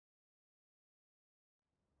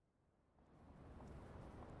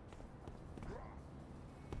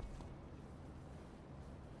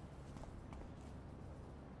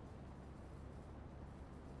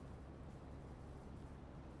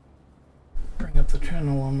the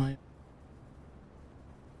channel on my...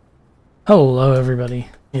 Hello everybody.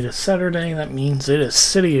 It is Saturday, that means it is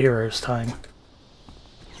City Heroes time.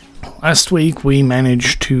 Last week we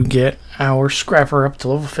managed to get our Scrapper up to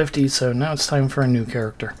level 50, so now it's time for a new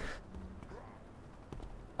character.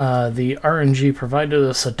 The RNG provided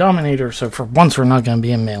us a Dominator, so for once we're not going to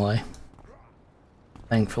be in melee.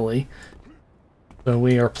 Thankfully. So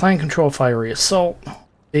we are playing Control Fiery Assault.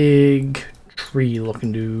 Big tree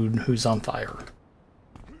looking dude who's on fire.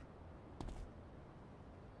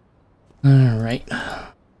 Alright.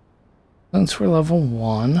 Since we're level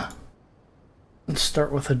 1, let's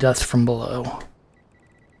start with a death from below.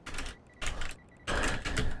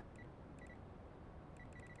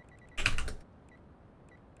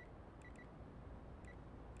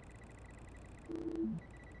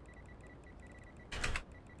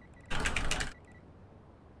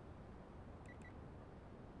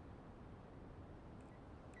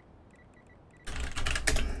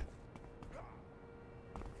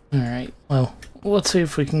 Alright, well, let's see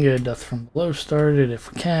if we can get a death from below started.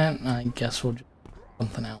 If we can't, I guess we'll just do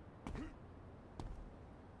something out.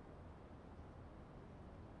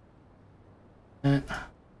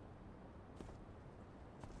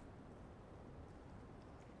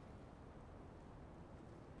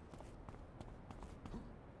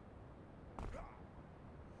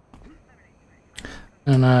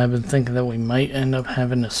 And I've been thinking that we might end up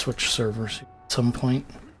having to switch servers at some point.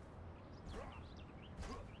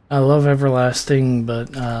 I love Everlasting, but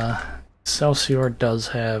Excelsior does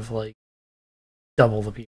have like double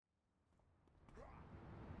the people.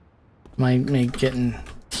 Might make getting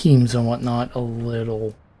teams and whatnot a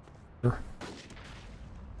little harder.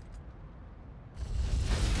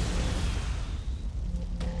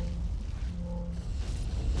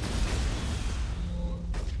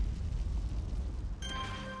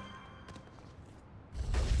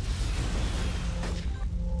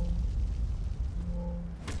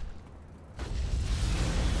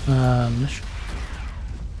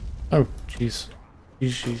 Oh, jeez.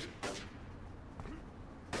 Jeez.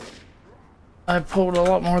 I pulled a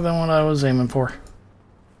lot more than what I was aiming for.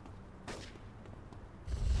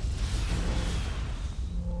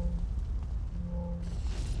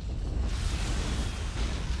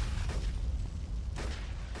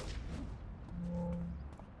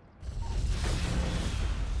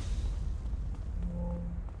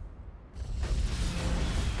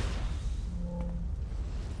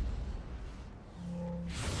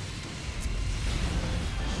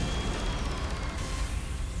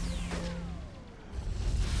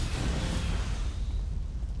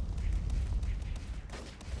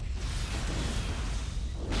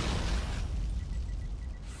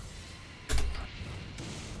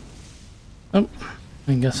 Oh,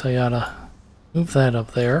 I guess I gotta move that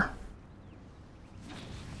up there.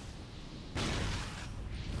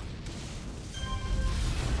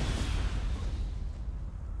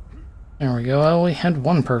 There we go. I only had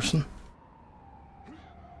one person.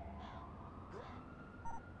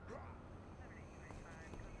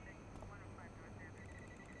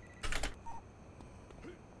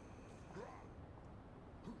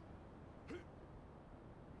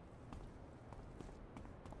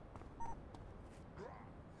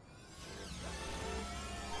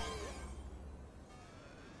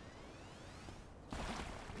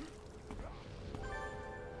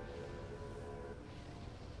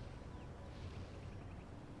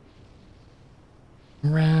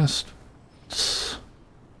 Rest.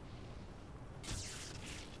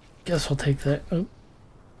 Guess we'll take that. Oh.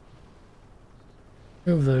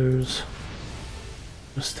 Move those.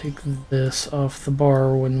 Just take this off the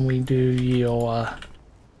bar when we do your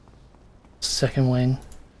second wing.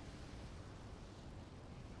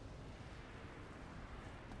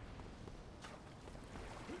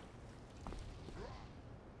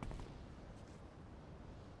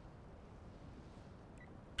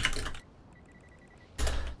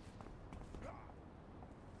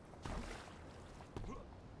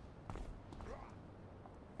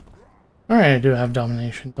 Alright, I do have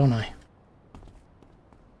domination, don't I?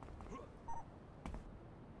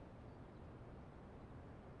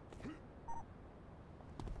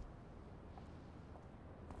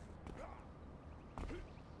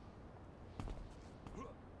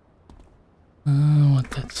 What,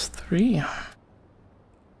 that's 3?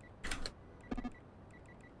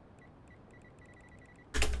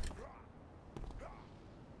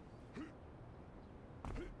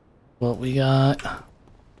 What we got?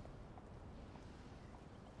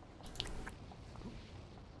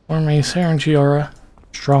 Mace, Hair, and Giora.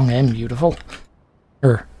 Strong and beautiful.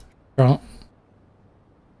 Or, strong.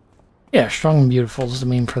 Yeah, strong and beautiful is the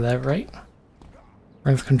meme for that, right?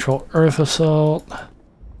 Earth Control, Earth Assault.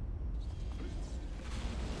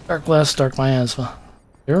 Dark Blast, Dark Miasma.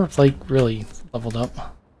 They're like really leveled up.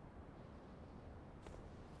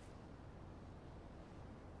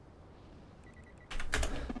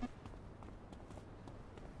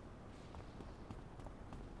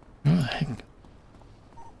 What the heck?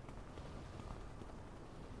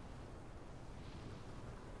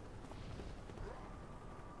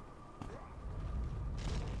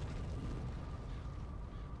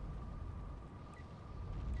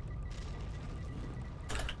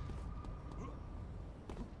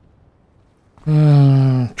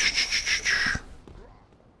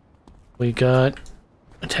 We got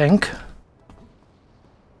a tank.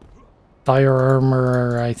 Fire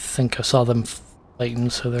armor, I think I saw them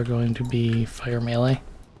fighting, so they're going to be fire melee.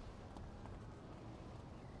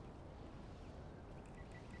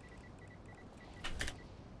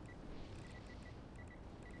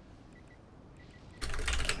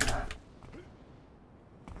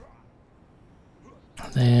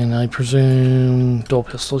 And I presume dual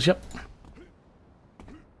pistols, yep.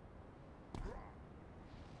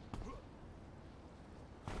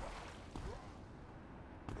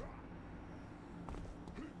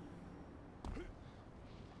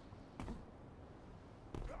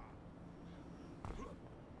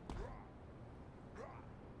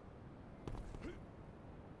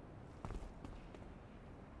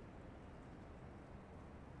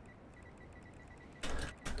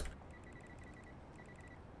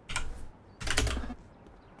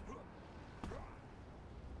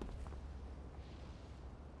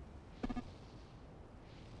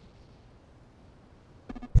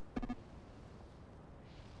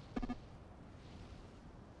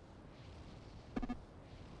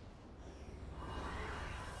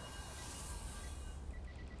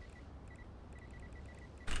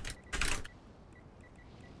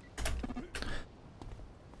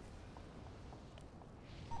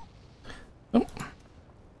 Oh.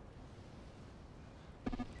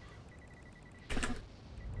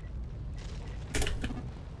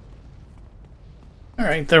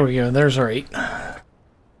 Alright, there we go. There's our 8.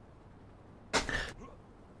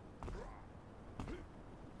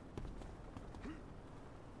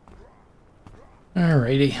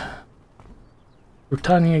 Alrighty.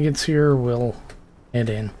 Britannia gets here, we'll head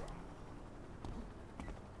in.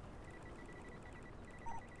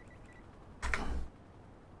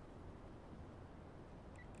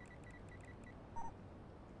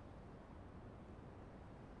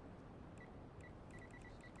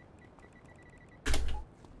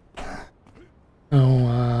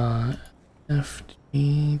 Oh,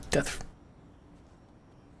 FD death.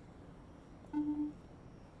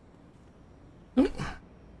 Oh.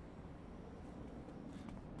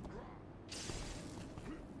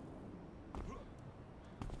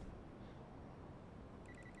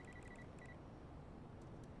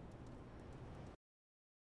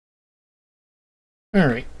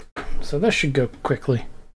 Alright, so this should go quickly.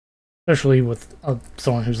 Especially with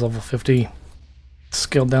someone who's level 50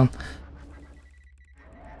 scaled down.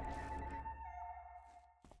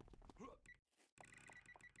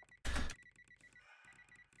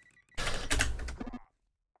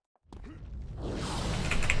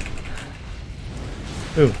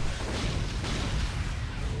 Ooh.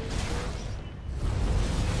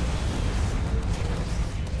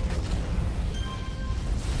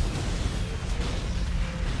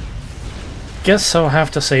 Guess I'll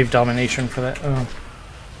have to save Domination for that.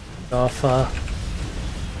 Off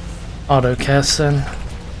autocast then.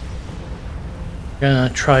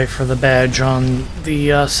 Gonna try for the badge on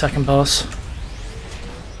the second boss.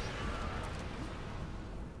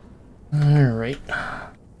 Alright.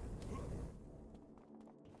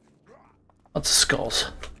 Lots of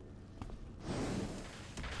skulls.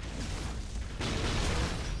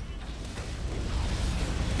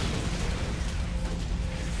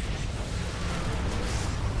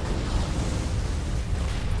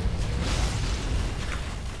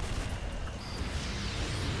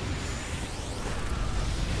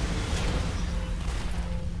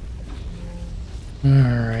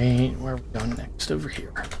 Alright, where are we going next? Over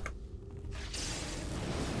here.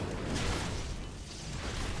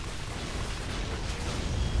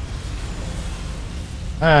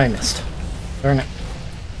 I missed. Darn it.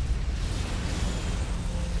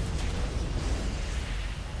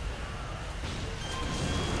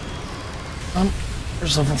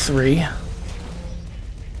 There's level 3.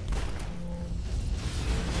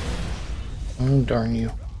 Oh, darn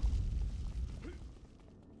you.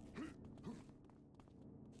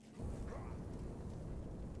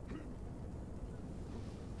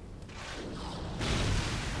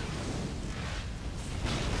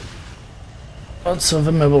 Lots of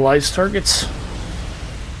immobilized targets.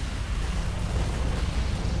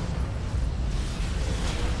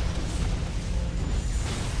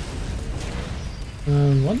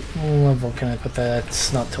 What level can I put that?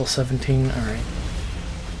 It's not till 17. Alright.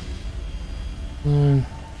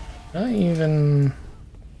 Not even...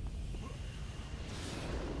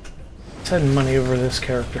 Send money over this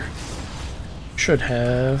character. Should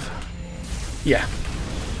have. Yeah.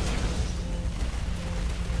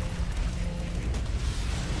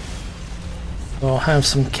 I'll have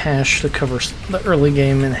some cash to cover the early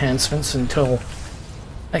game enhancements until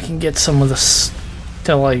I can get some of this,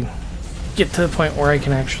 till I get to the point where I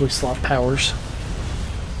can actually slot powers.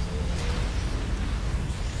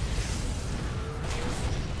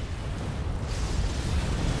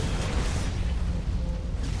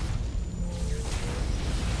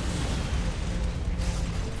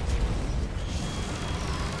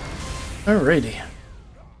 Alrighty.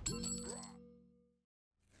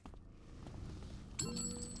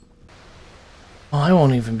 Oh, I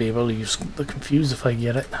won't even be able to use the confuse if I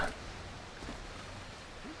get it.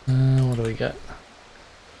 What do we got?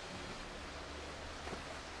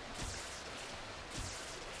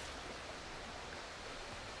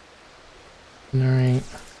 Alright.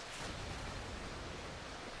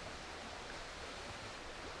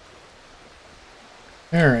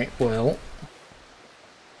 Alright, well.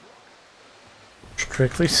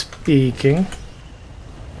 Strictly speaking,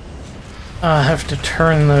 I have to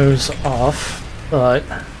turn those off, but...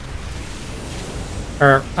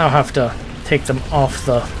 Or, I'll have to take them off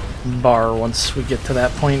the bar once we get to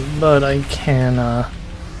that point, but I can,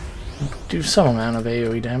 do some amount of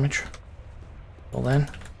AoE damage. Well then.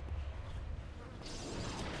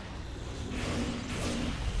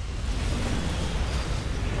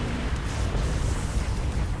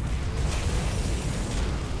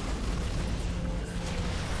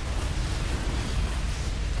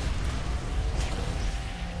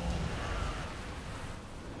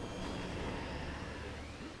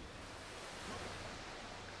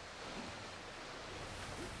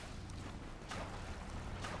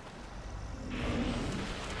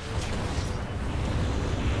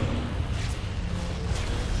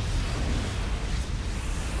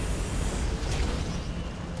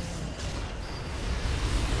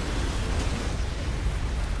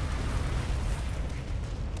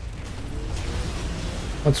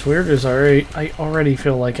 What's weird is I already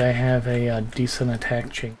feel like I have a decent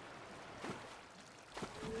attack chain.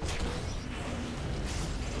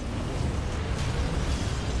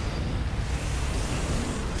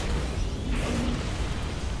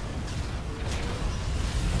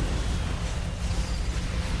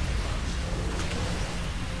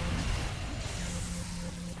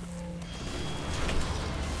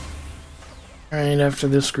 Alright, after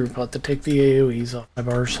this group, I'll have to take the AoEs off my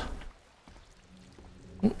bars.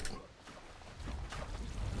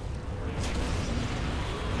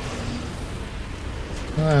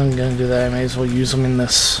 I'm gonna do that. I may as well use them in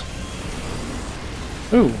this.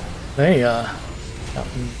 Ooh, they got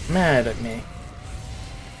mad at me.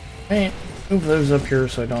 Right, move those up here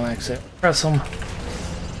so I don't accidentally press them.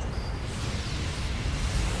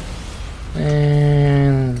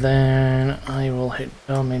 And then I will hit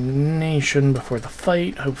Domination before the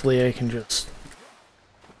fight. Hopefully I can just...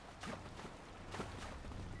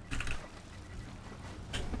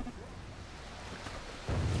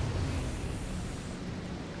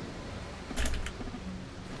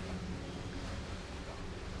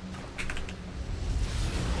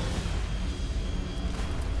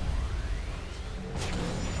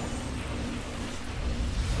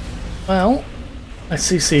 Well, I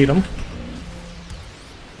CC'd him.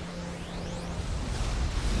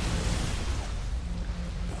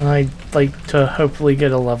 I'd like to hopefully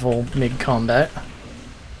get a level mid-combat.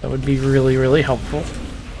 That would be really, really helpful.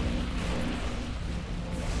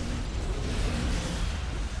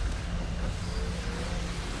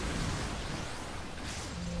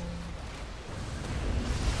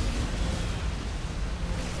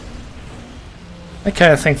 I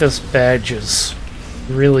kind of think this badge is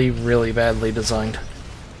really, really badly designed.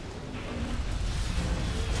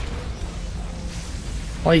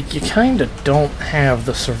 Like, you kinda don't have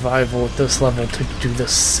the survival at this level to do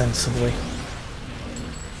this sensibly.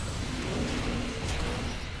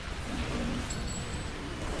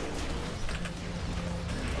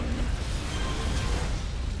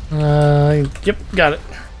 Yep, got it.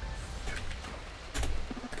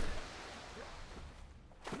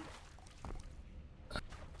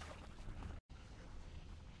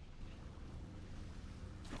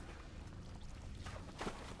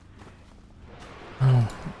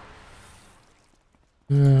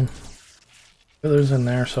 Those in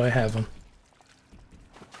there, so I have them.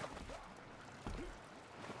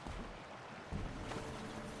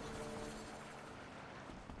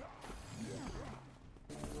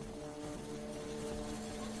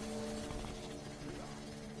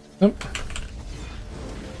 Nope.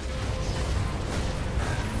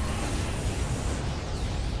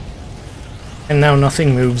 And now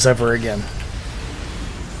nothing moves ever again.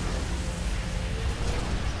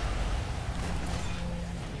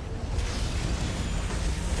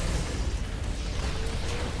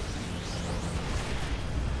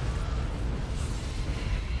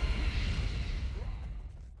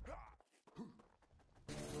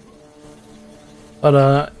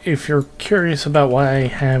 But if you're curious about why I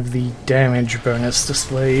have the damage bonus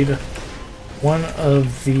displayed, one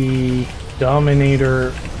of the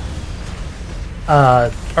Dominator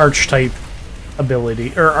archetype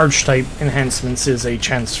ability, or archetype enhancements is a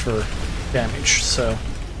chance for damage, so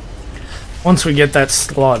once we get that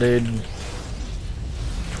slotted,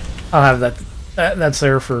 I'll have that's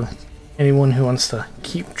there for anyone who wants to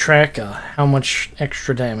keep track of how much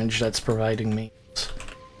extra damage that's providing me.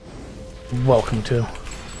 Welcome to.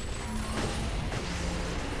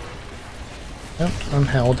 Yep, I'm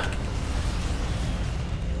held.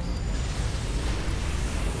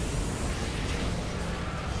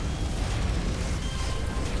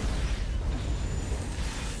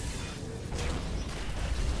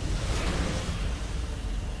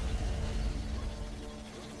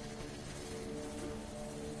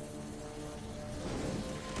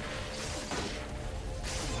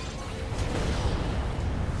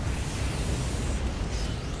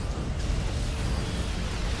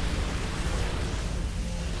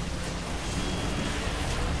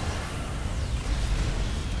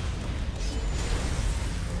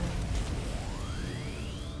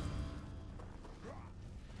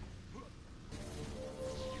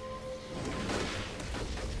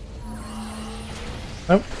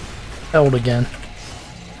 Oh, held again.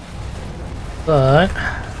 But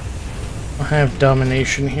I'll have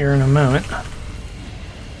domination here in a moment.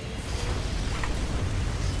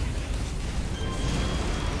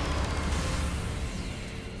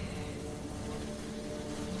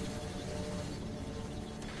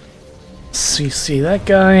 CC that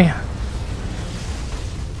guy.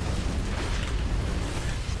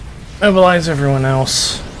 Mobilize everyone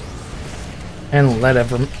else. And let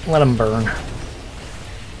them burn.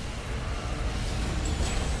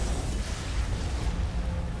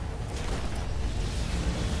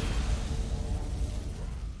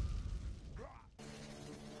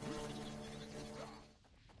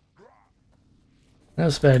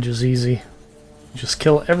 This badge is easy. Just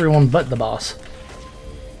kill everyone but the boss.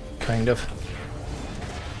 Kind of.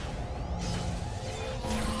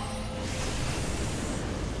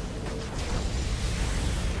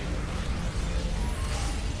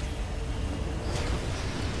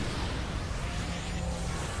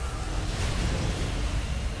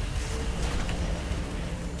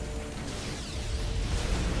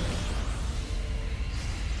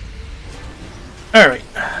 Alright.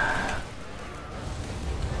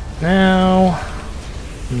 Now,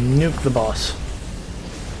 nuke the boss.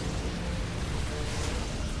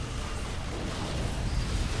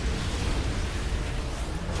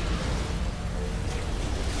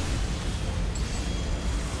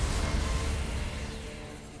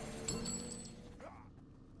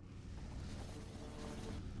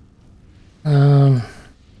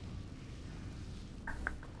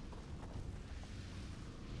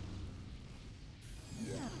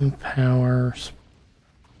 Powers.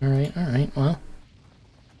 Alright, well.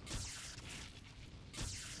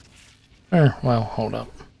 Well, hold up.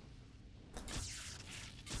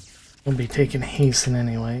 We'll be taking hasten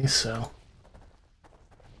anyway, so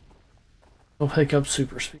we'll pick up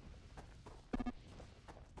super speed.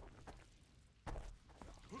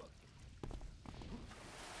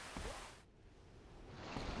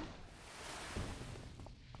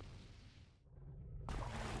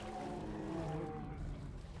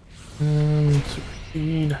 Super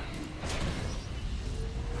speed.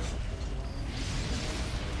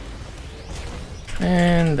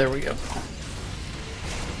 And there we go.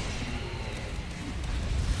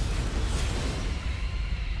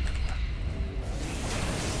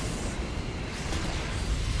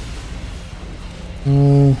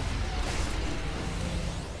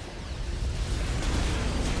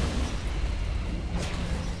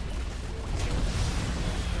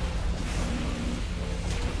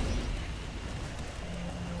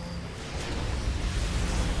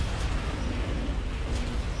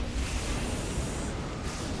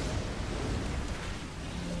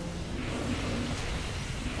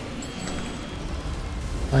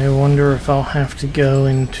 I wonder if I'll have to go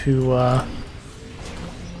into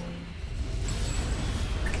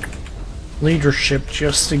leadership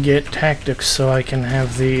just to get tactics so I can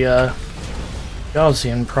have the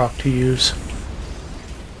Gaussian proc to use.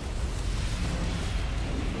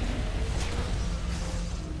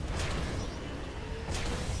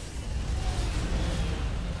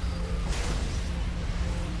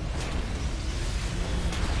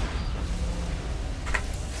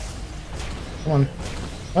 Come on.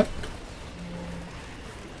 What?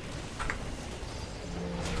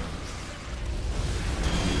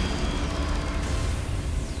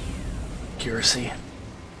 Accuracy.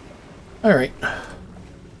 Alright.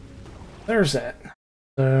 There's that.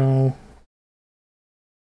 So...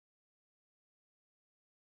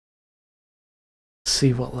 let's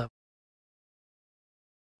see what level.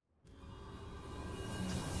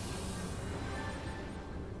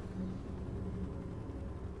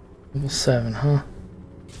 Level 7, huh?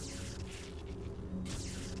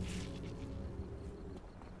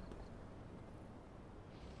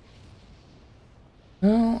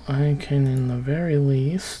 Well, I can, in the very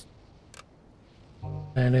least, put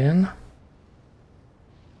that in.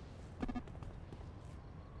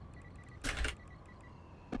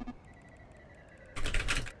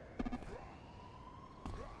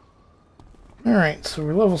 Alright, so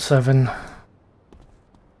we're level 7.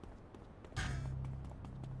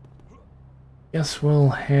 Guess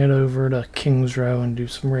we'll head over to King's Row and do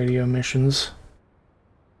some radio missions.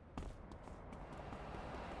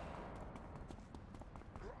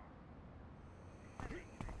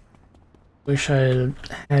 Wish I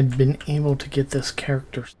had been able to get this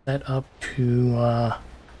character set up to,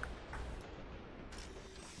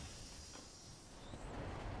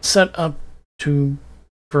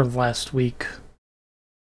 for last week.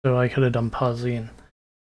 So I could have done Posy and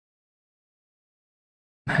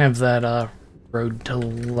have that, road to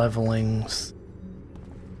levelings.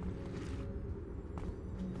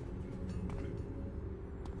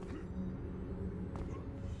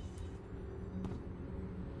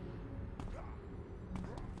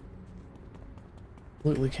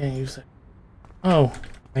 Absolutely can't use it. Oh,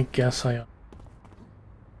 I guess I...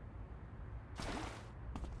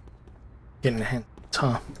 getting a hint,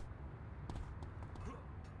 huh?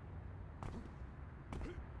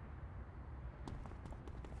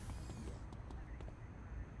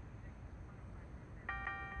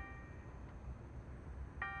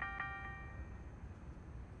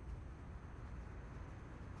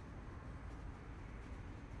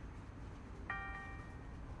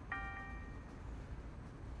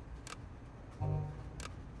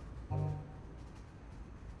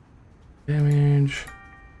 Damage.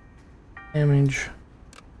 Damage.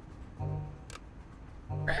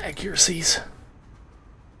 Accuracies.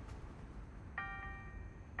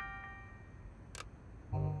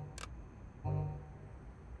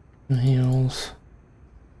 Heals.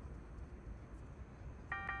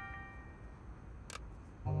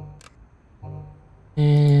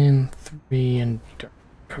 And 3 in dark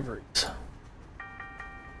recoveries.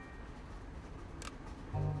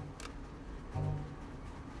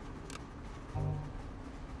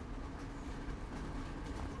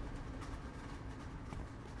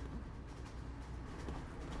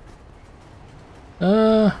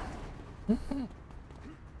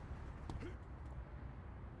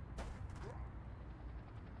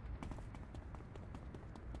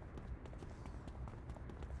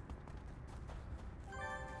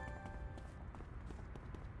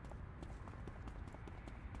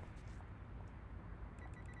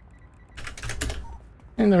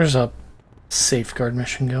 And there's a safeguard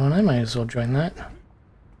mission going. I might as well join that.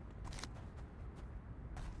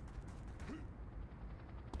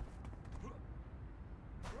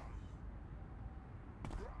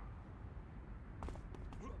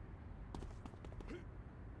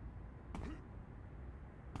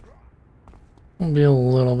 It'll be a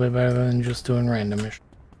little bit better than just doing random missions.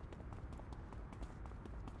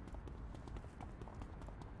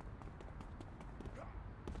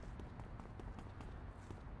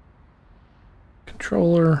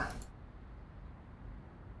 Controller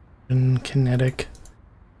and kinetic.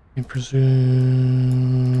 I presume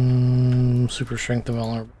super strength of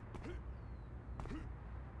vulnerability.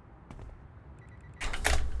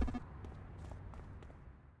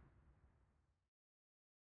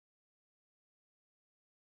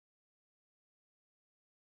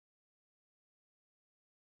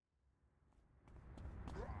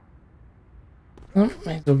 Well,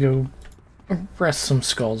 might as well go rest some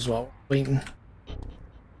skulls while we're waiting.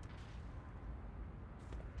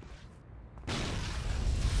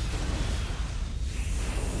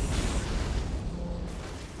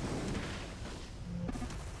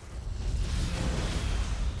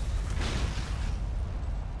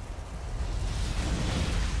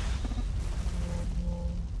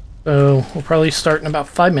 So we'll probably start in about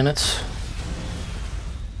 5 minutes.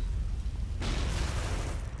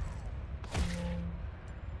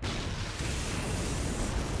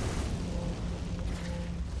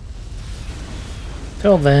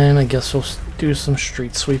 Till then, I guess we'll do some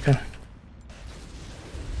street sweeping.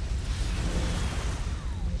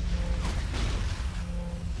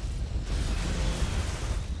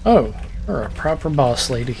 proper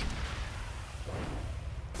boss lady.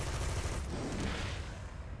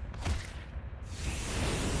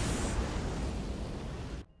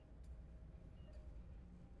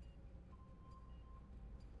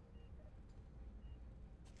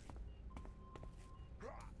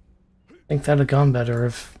 I think that'd have gone better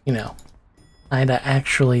if, you know, I had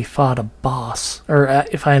actually fought a boss, or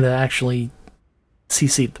if I had actually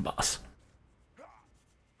CC'd the boss.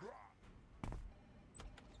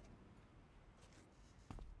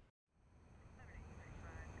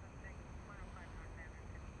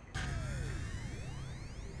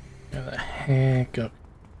 Where the heck? Okay.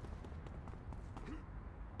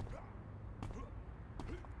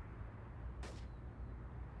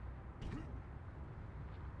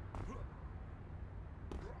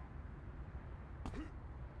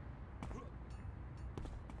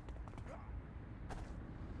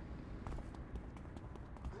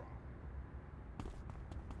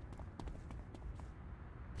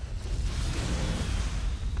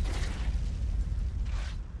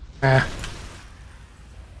 Ah.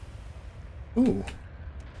 Ooh.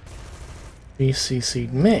 He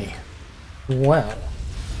CC'd me. Well.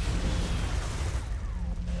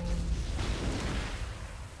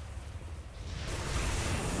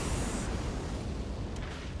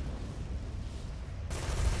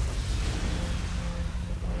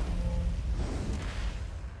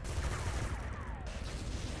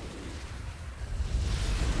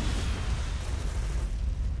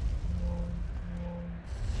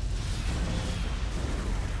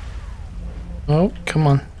 Oh, come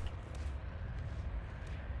on.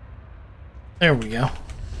 There we go.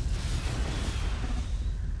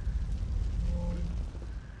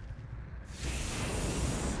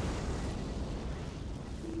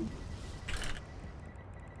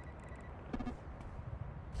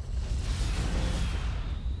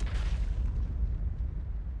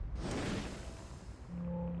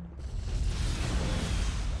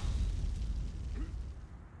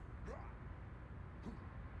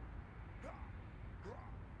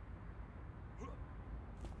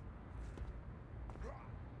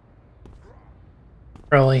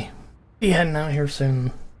 Probably be heading out here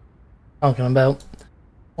soon. Talking about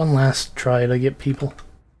one last try to get people.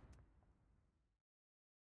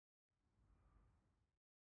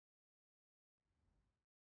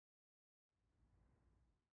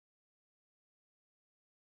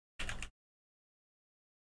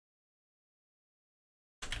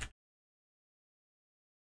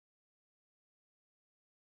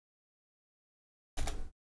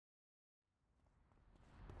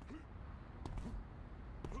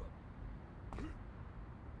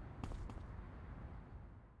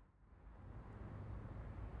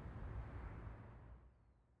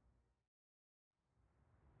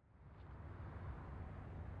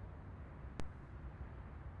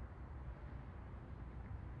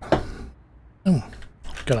 Oh,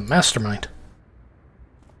 got a mastermind.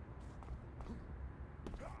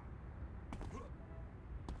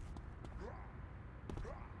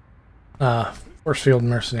 Force Field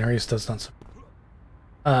Mercenaries does not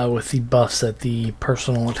with the buffs that the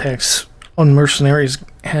personal attacks on mercenaries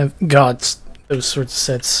have got, those sorts of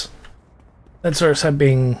sets. That sort of set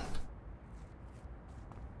being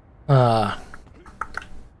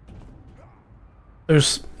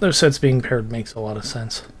those sets being paired makes a lot of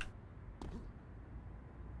sense.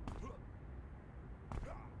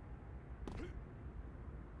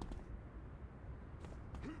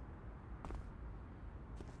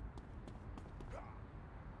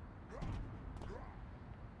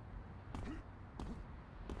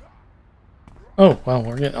 Oh, well,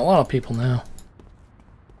 we're getting a lot of people now.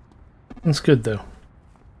 That's good, though.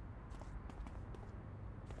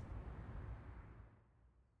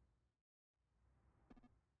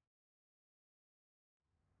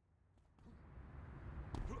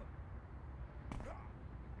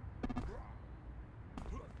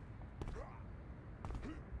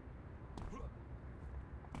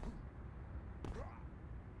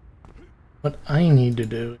 What I need to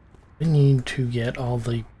do, I need to get all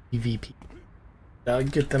the PvP.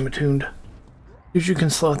 Get them attuned. Because you can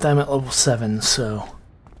slot them at level 7, so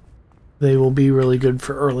they will be really good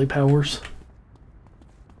for early powers.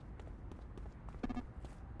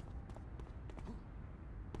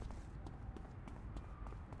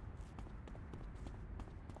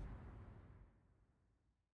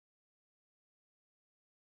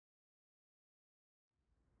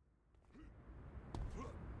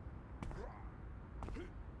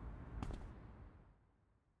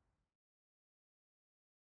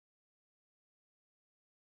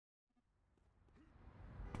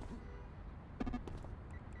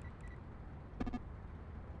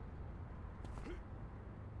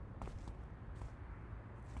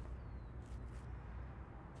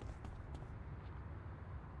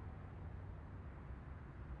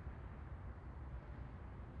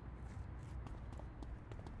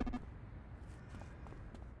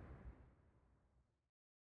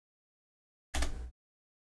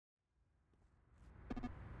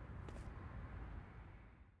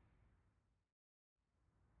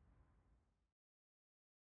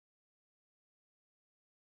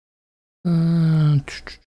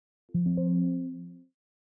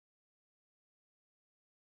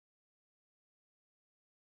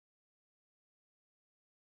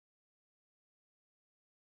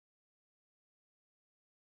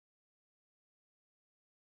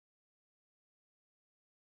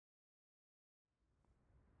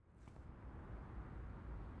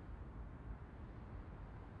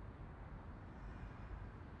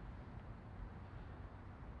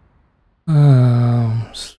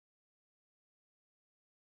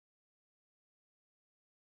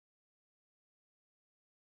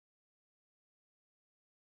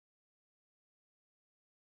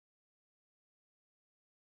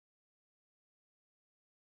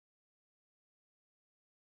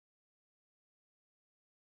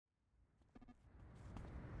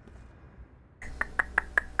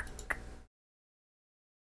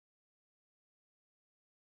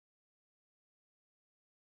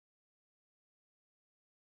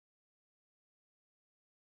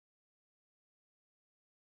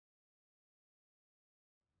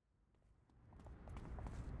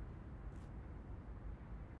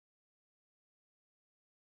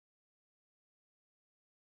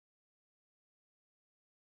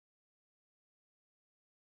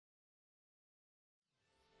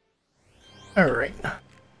 Alright.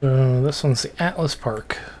 So this one's the Atlas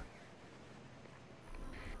Park.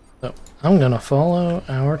 So I'm gonna follow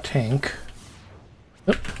our tank.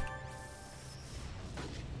 Oop.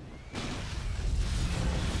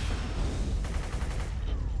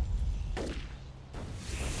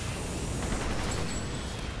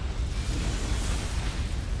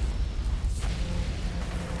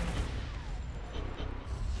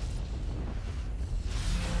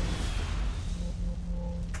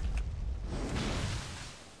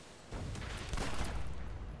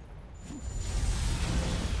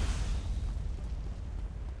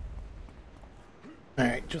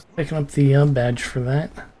 Alright, just picking up the badge for that.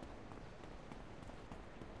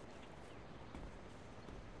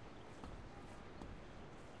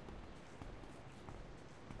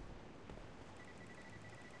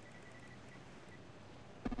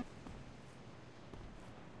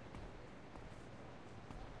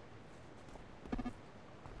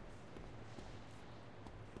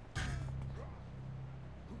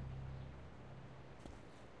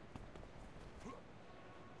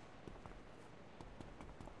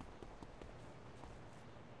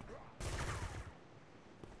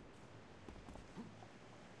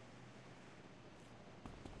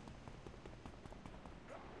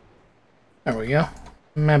 There we go.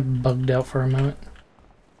 Map bugged out for a moment.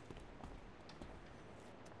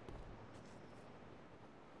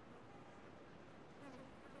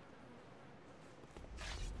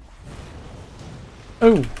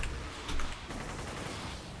 Oh!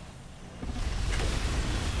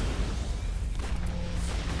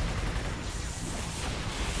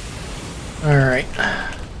 Alright.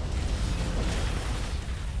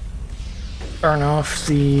 Burn off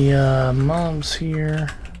the mobs here.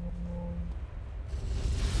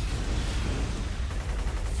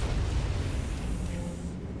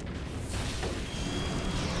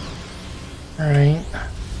 Alright.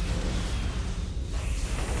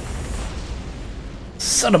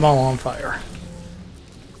 Set them all on fire.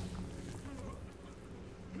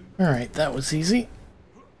 Alright, that was easy.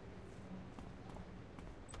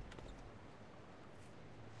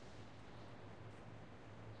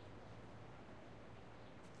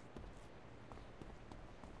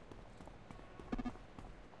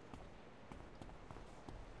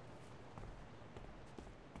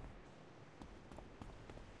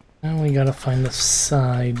 Now we gotta find the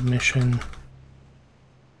side mission.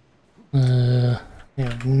 I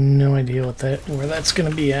have no idea where that's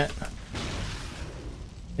gonna be at. I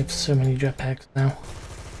have so many jetpacks now.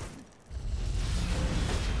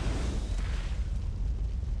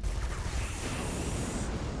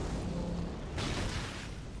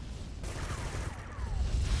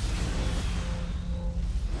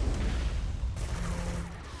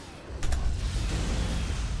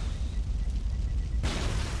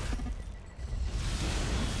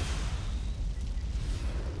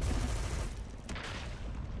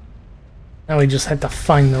 Now we just had to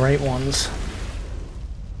find the right ones.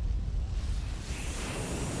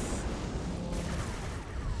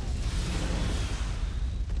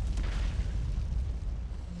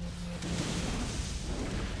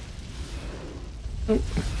 Oh.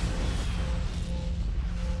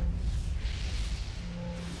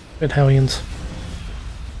 Good hellions.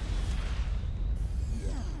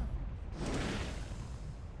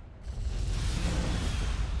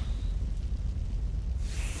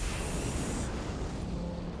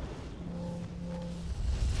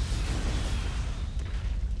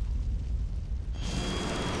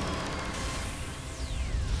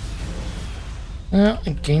 Well, I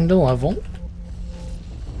gained a level.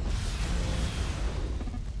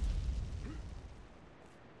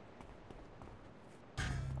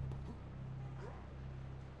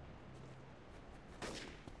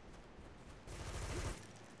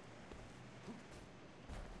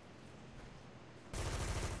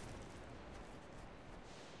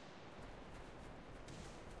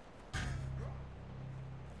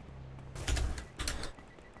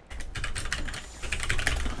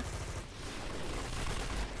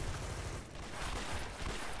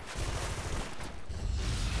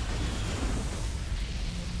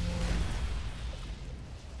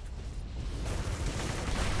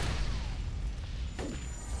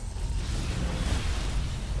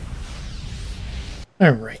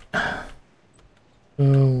 Alright.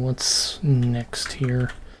 So what's next here?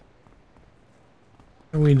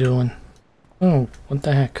 What are we doing? Oh, what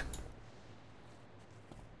the heck?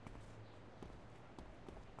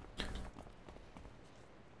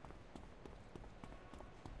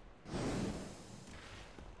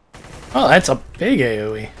 Oh, that's a big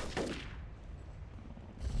AoE.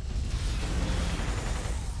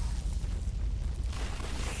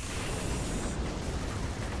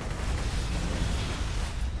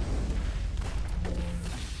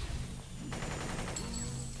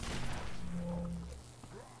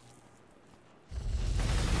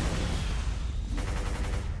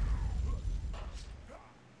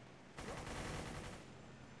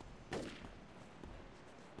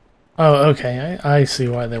 Oh, okay. I see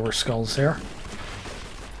why there were skulls there.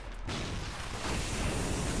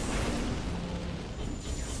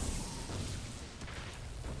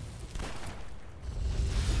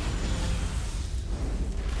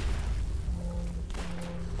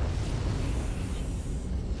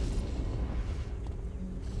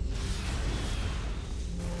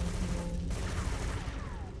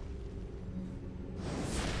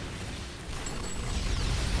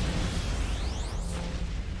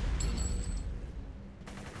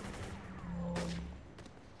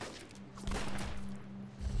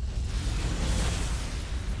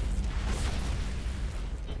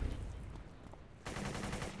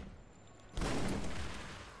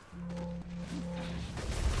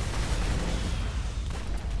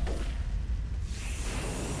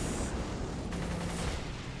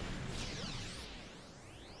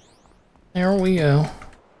 There we go.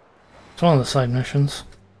 It's one of the side missions.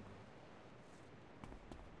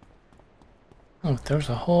 Oh, there's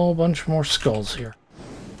a whole bunch more skulls here.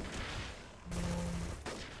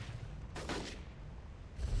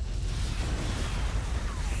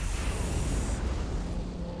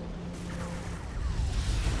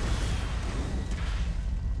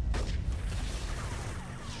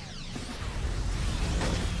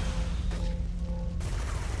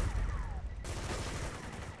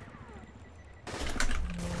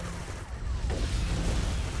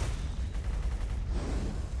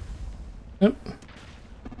 Yep.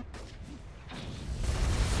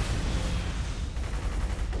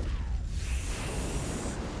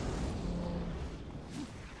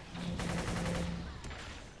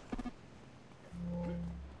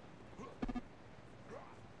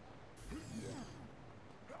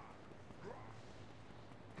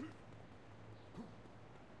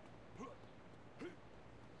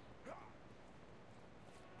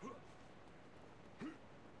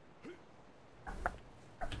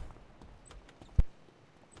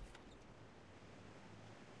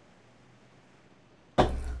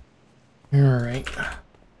 Alright.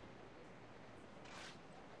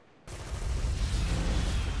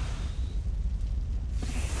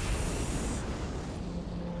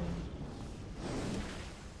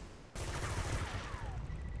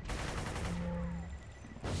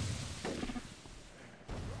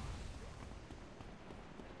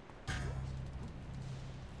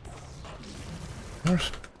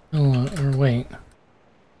 Or wait.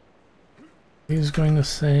 He's going to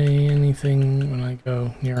say anything when I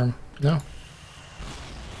go near him? No?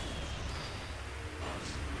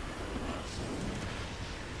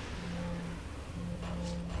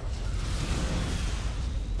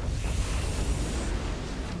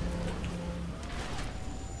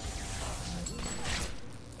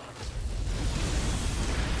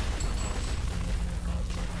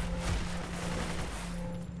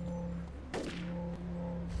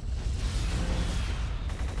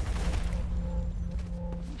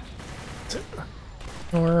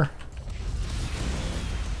 Or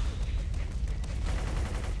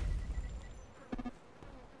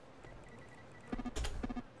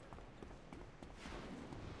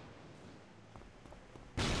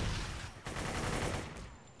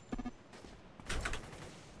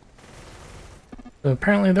so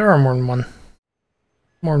apparently there are more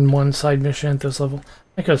than one side mission at this level.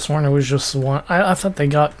 I could have sworn it was just one. I thought you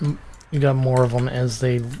got more of them as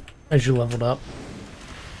you leveled up.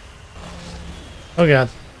 Oh god.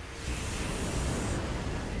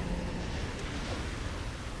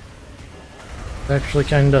 Actually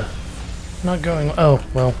kinda not going. Oh,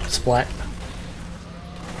 well, splat.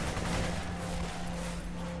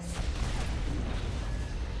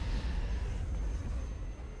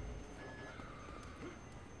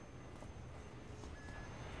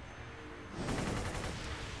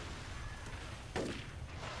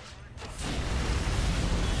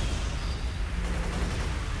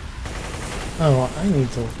 Oh, I need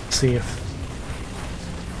to see if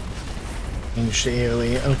change the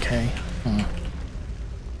AoE. Okay.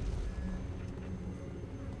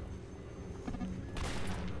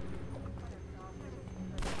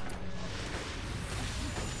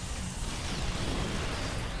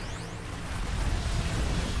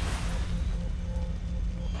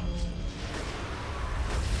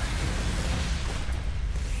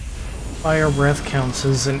 Fire breath counts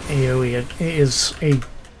as an AoE.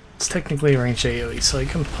 It's technically a ranged AoE, so I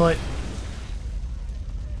can put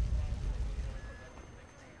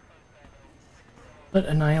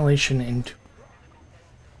Annihilation into.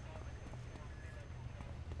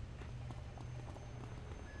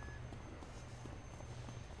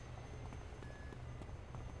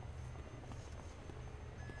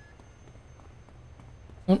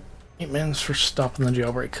 Oh, 8 minutes for stopping the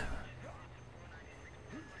jailbreak.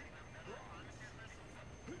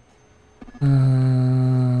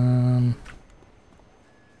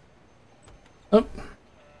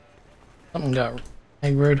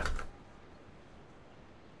 destroyed.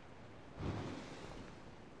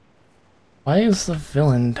 Why is the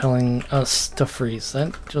villain telling us to freeze?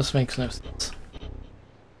 That just makes no sense.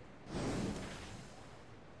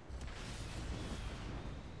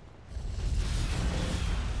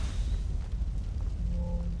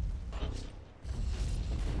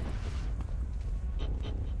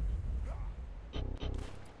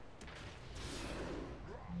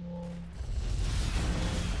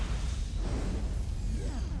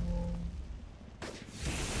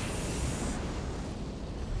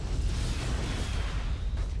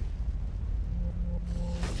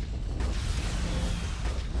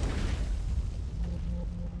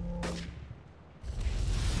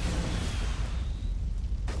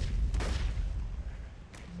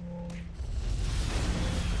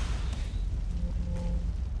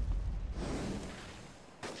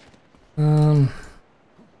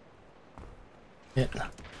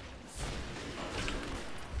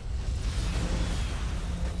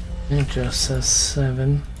 It just says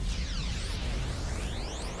 7.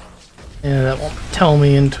 Yeah, that won't tell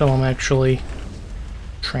me until I'm actually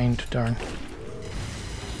trained, darn.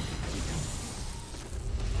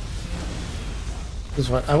 This is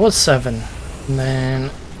what I was 7, and then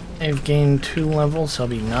I've gained 2 levels, so I'll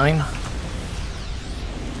be 9.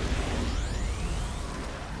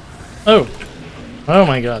 Oh! Oh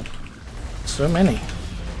my god. So many.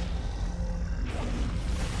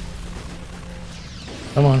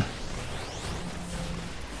 Come on.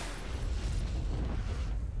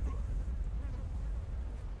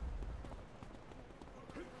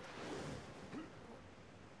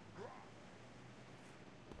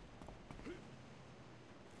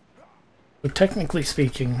 So technically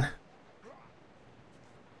speaking,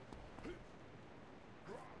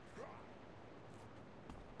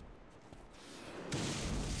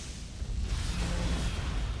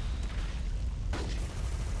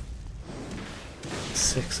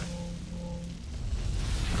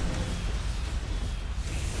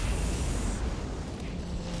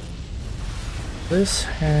 this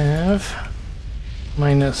have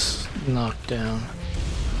minus knockdown,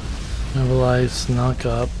 mobilize, knock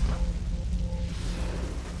up.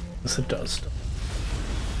 Yes, it does.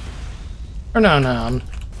 Or no, I'm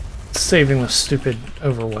saving the stupid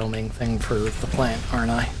overwhelming thing for the plant,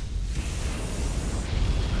 aren't I?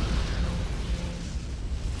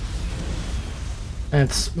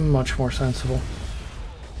 That's much more sensible.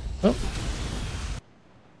 Oh.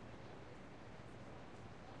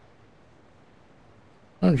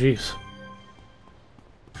 Oh, jeez.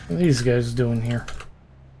 What are these guys doing here?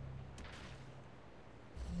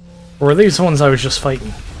 Or are these the ones I was just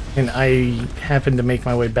fighting? And I happened to make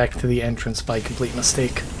my way back to the entrance by complete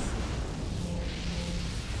mistake.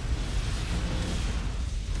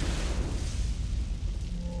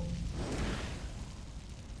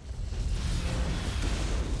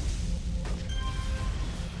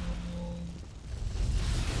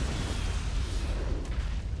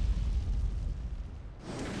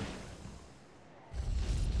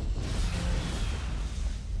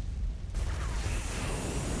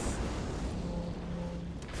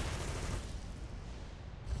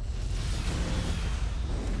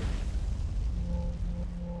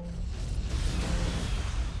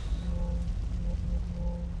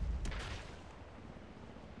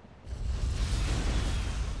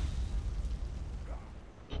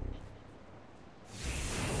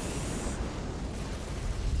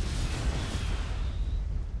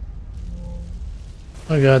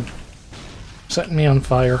 Oh god. Setting me on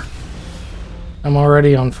fire. I'm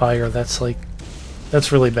already on fire. That's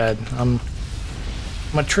really bad. I'm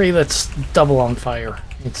a tree that's double on fire.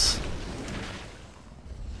 It's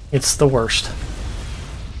the worst.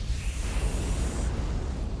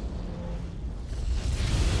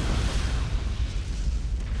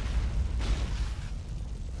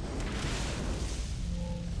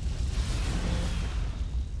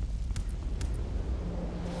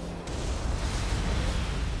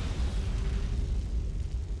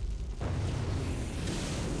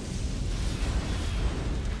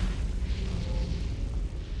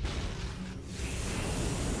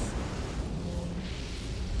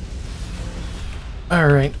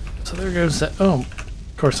 Alright, so there goes that. Oh,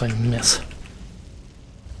 of course I miss.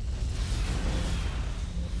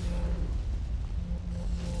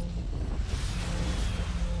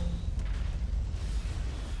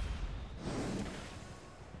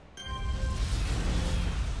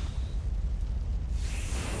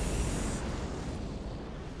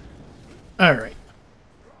 Alright.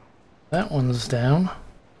 That one's down.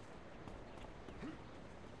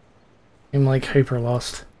 I'm like hyper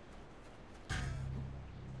lost.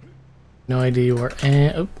 No idea where.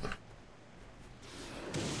 Oh.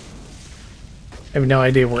 I have no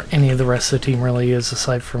idea where any of the rest of the team really is,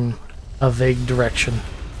 aside from a vague direction.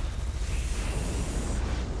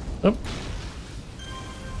 Oh.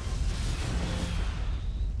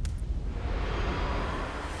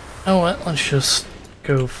 Oh, what? Let's just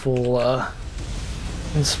go full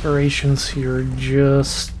inspirations here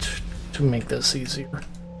just to make this easier.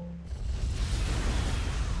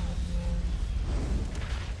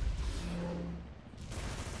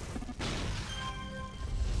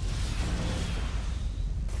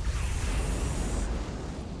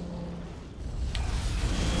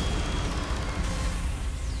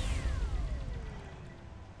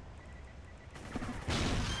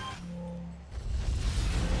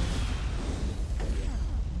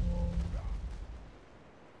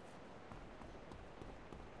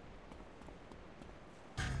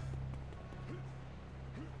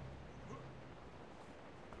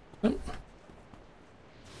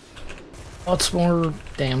 Lots more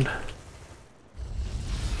damned.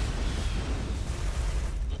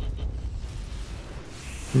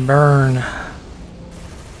 Burn.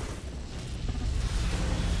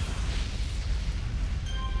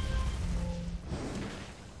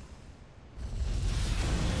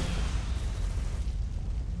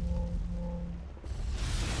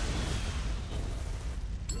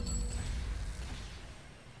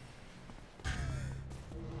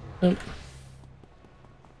 Oh.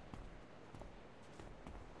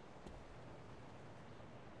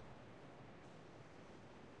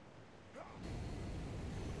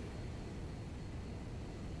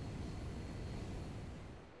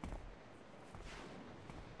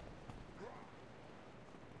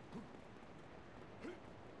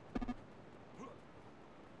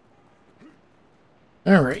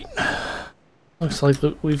 Alright. Looks like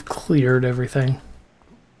we've cleared everything.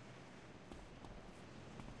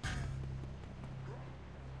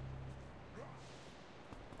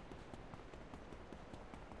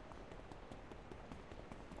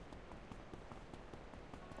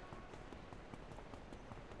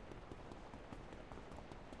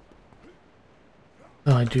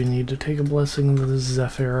 Oh, I do need to take a blessing of the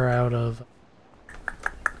Zephyr out of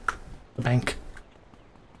the bank.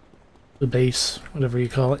 The base, whatever you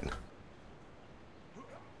call it.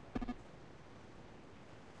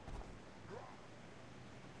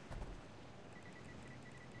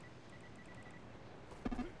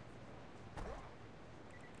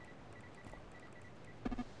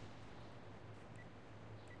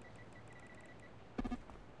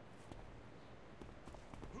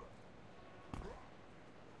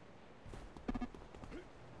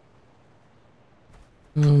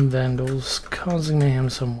 Vandals causing mayhem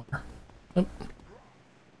somewhere. Oh.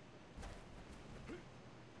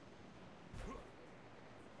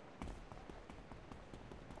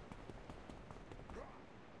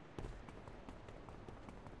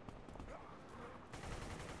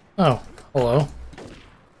 Oh, hello.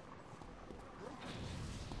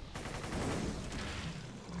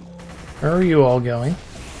 Where are you all going?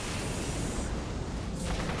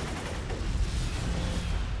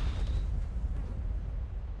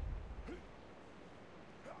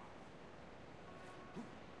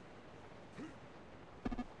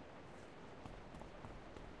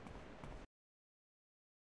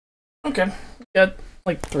 Okay, got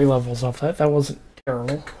like 3 levels off that. That wasn't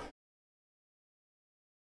terrible.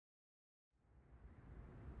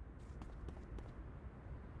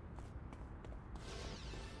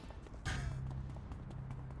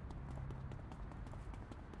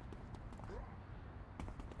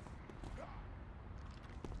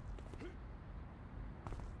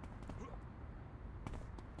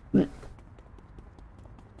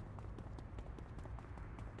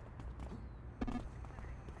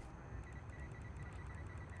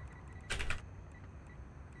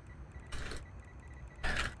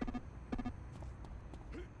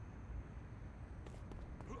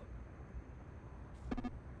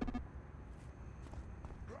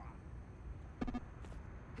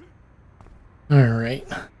 Alright.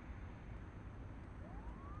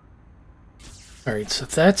 Alright, so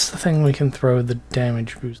that's the thing we can throw the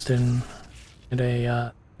damage boost in. Get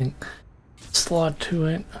a slot to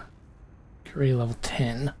it. Grade level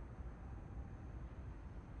 10.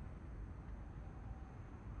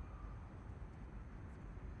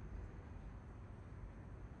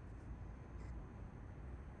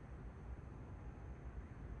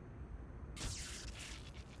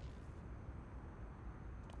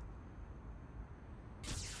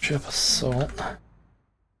 Ship assault.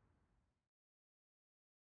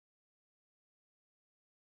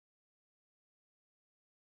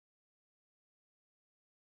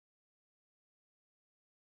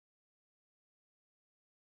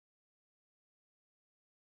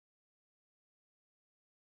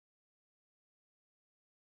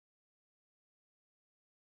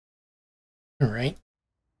 Alright.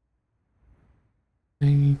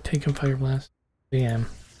 I take a fire blast. Damn.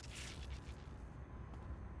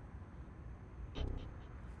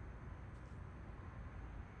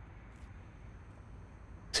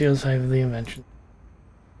 See the side of the invention.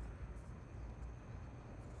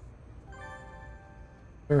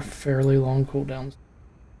 They're fairly long cooldowns.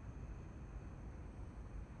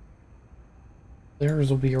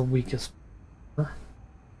 Theirs will be your weakest.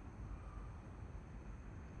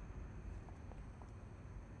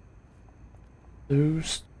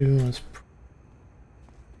 Those two is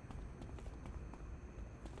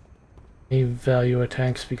a value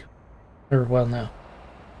attacks because, or well, no.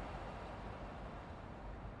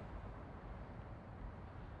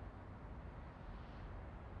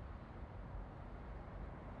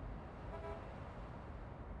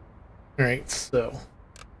 All right, so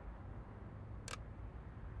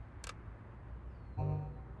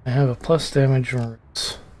I have a plus damage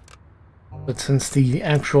roots, but since the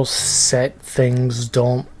actual set things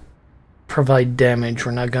don't provide damage,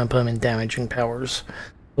 we're not gonna put them in damaging powers.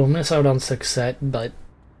 We'll miss out on 6 set, but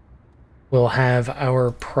we'll have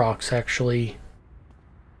our procs actually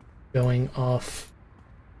going off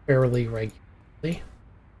fairly regularly.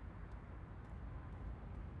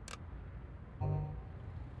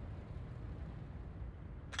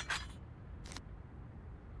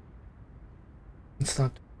 It's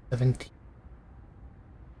not 17.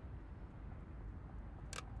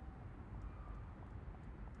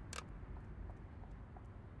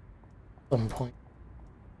 Some point.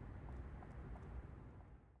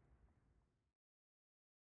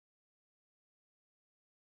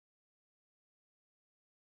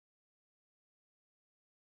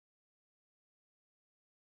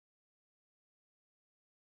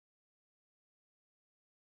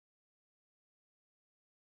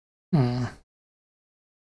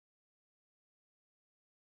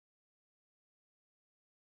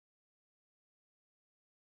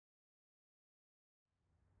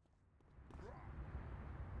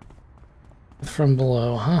 From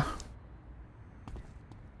below, huh?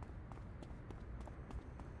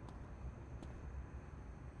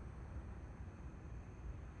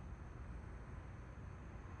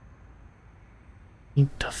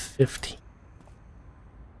 To 15.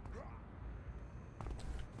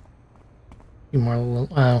 Few more.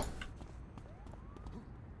 Oh.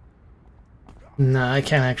 Nah, I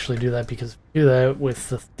can't actually do that because if I do that with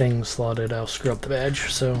the thing slotted, I'll screw up the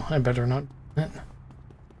badge, so I better not do that.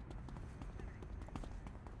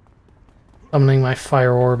 Summoning my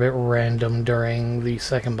fire orb at random during the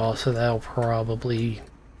second boss, so that'll probably...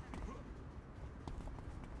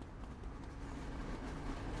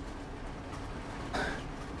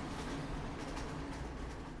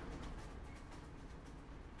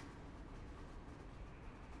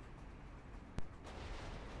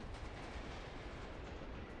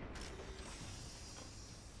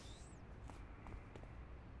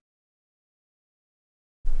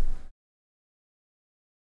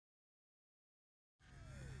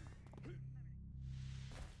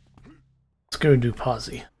 Let's go do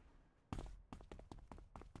Posse.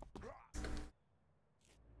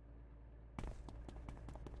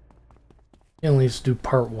 At least do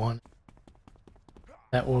part 1.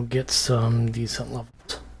 That will get some decent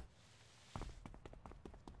levels.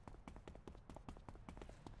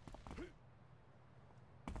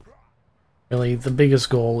 Really, the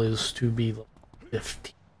biggest goal is to be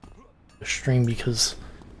 15 the stream because,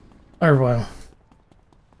 or well,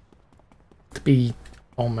 to be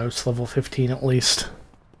almost level 15 at least.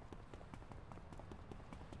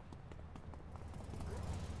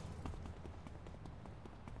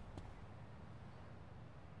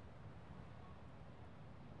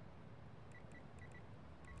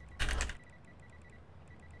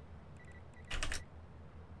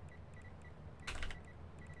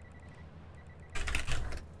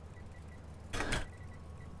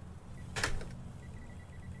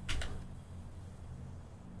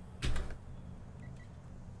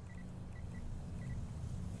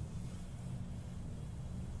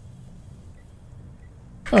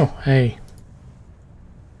 Oh, hey.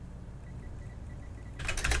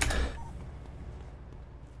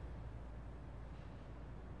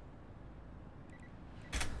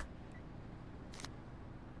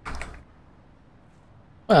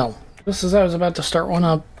 Well, just as I was about to start one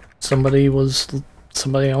up, somebody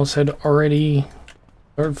else had already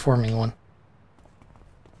started forming one.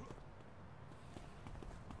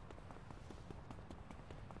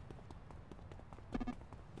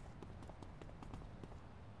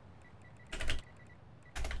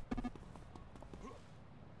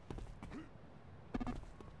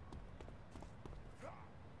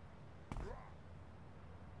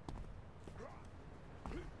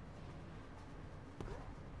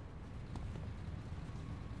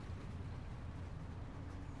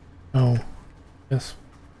 Oh, yes.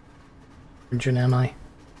 Virgin am I?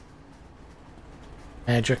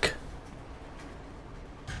 Magic.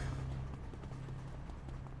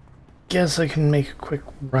 Guess I can make a quick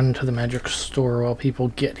run to the magic store while people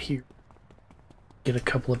get here. Get a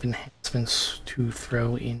couple of enhancements to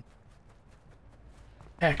throw in.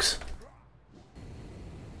 X.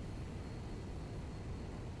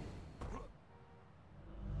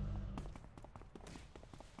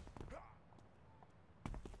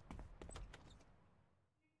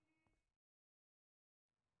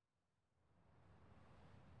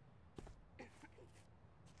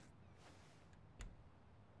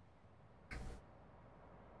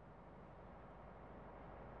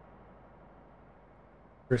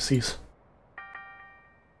 Receives.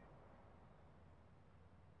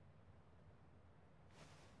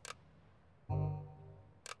 I'm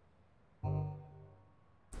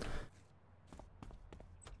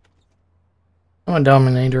a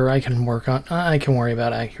Dominator. I can worry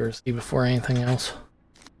about accuracy before anything else.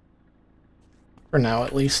 For now,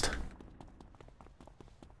 at least.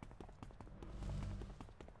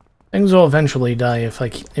 Things will eventually die if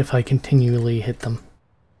I continually hit them.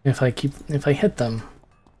 If I hit them,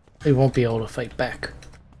 they won't be able to fight back.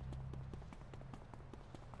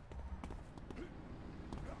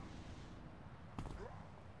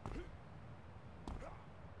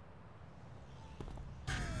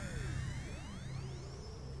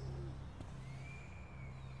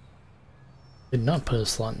 Did not put a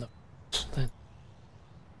slot in the first. That's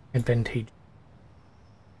advantageous.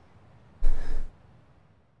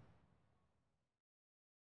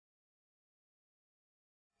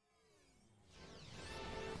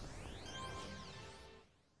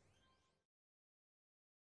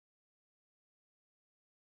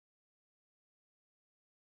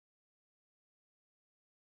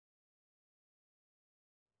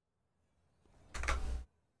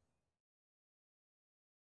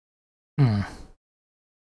 Hmm.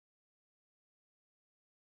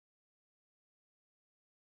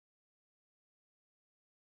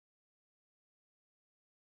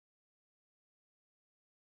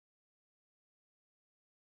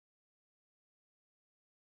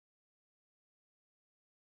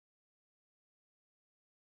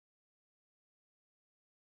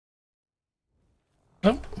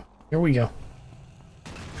 Oh, here we go.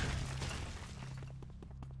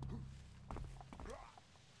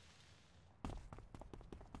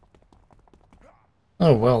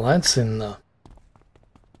 Oh, well, that's in the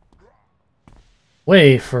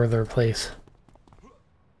way further place.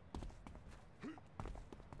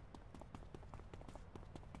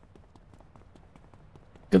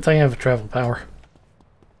 Good thing I have a travel power.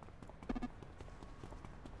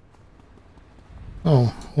 Oh,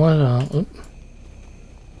 what, oop.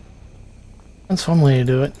 That's one way to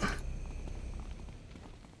do it.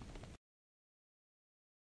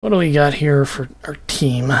 What do we got here for our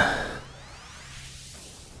team?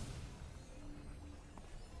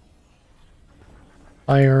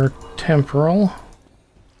 Fire Temporal.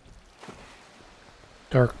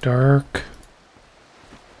 Dark.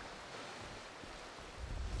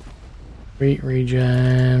 Great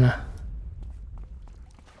Regen.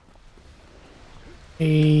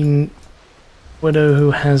 A Widow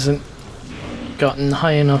who hasn't gotten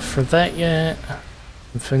high enough for that yet.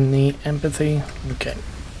 Infinity Empathy. Okay.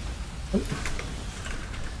 Oop.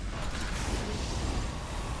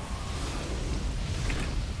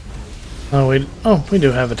 Oh, we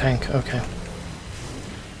do have a tank. Okay.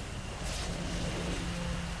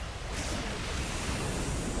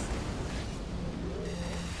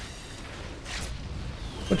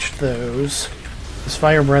 Switch those. This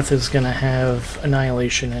Fire Breath is gonna have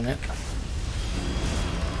Annihilation in it.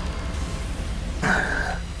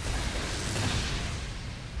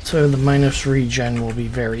 So the minus regen will be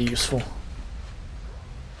very useful.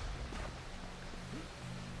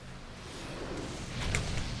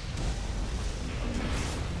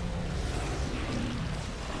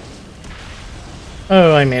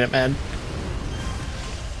 Oh, I made it mad.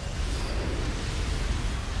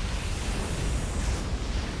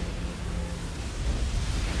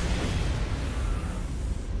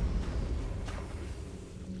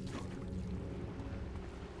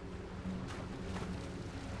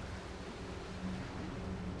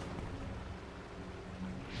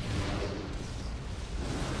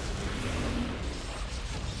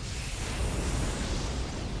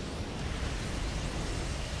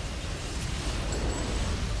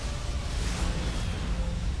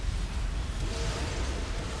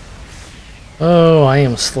 Oh, I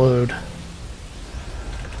am slowed.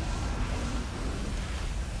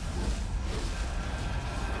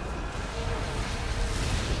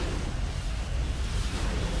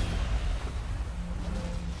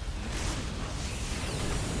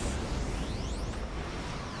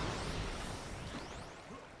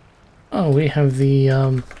 Oh, we have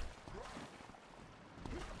the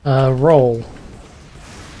roll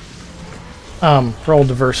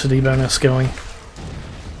diversity bonus going.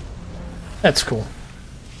 That's cool.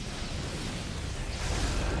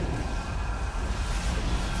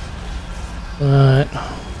 But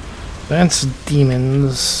that's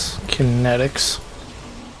demons kinetics.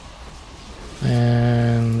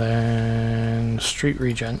 And then street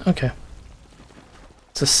regen. Okay.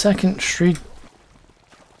 It's a second street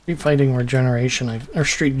fighting regeneration or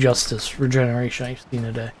street justice regeneration I've seen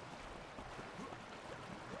today.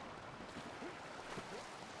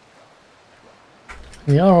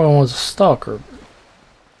 And the other one was a stalker.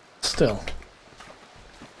 Still.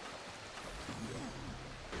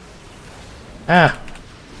 Ah.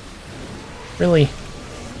 Really?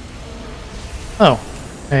 Oh.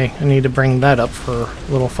 Hey, I need to bring that up for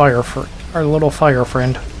little fire for our little fire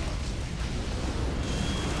friend.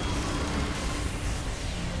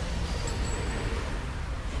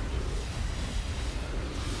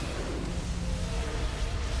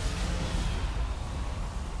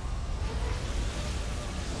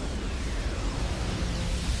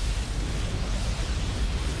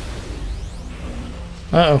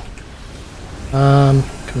 Uh-oh.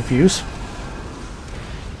 Confuse.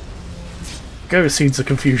 Go Seeds of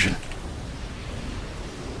Confusion.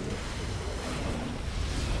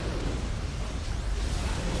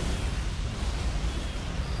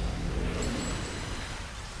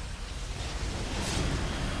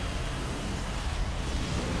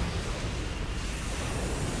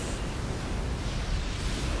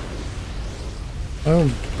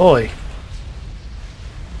 Oh boy.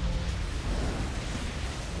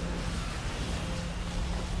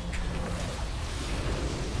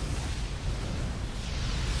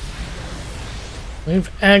 We've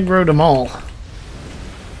aggroed them all.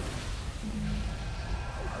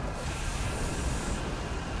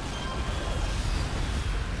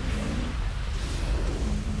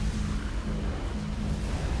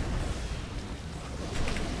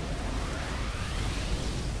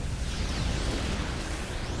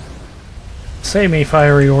 Save me,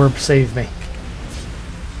 Fiery Orb, save me.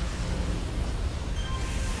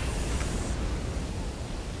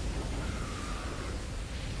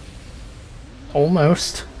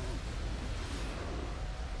 Almost.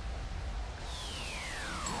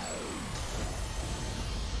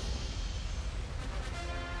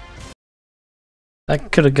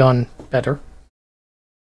 That could have gone better.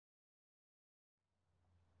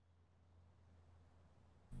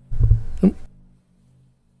 Oop.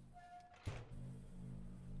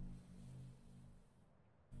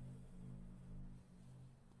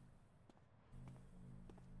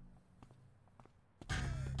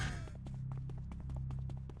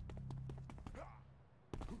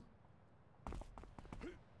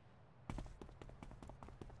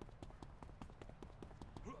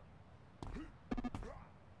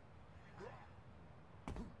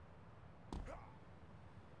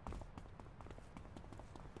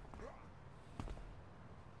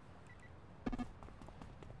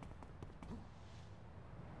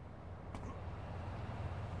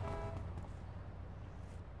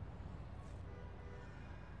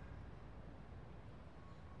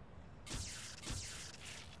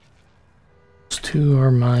 Two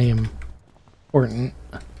are my important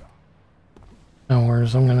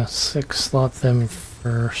hours. I'm gonna 6-slot them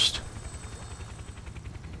first.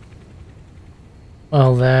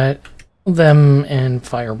 Well, them and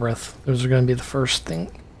Fire Breath. Those are gonna be the first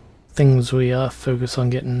things we focus on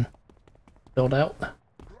getting built out.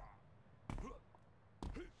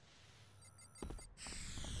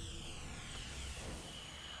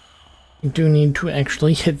 I do need to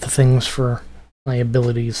actually hit the things for my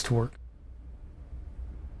abilities to work.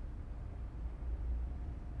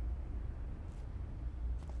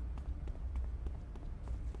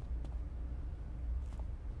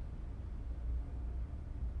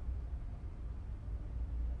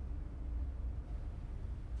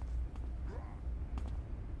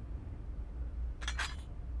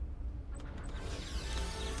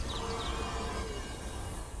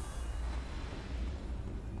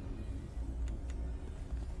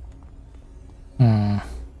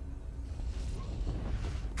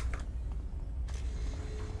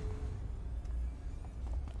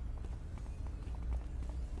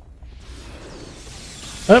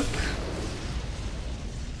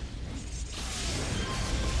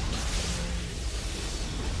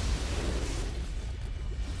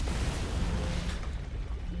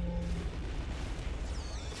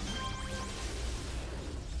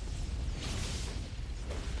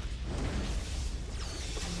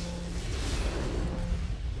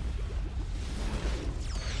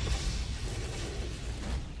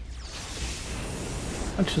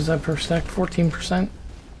 much is that per stack? 14%?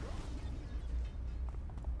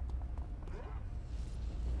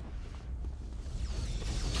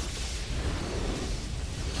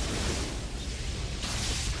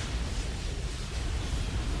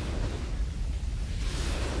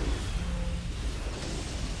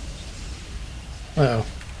 Uh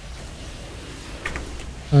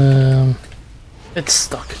oh. It's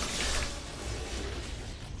stuck.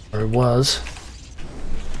 Or it was.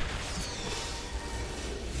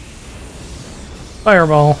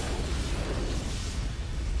 Fireball.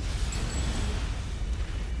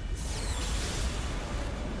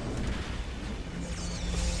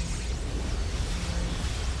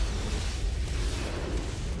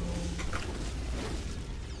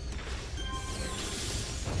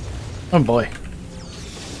 Oh boy.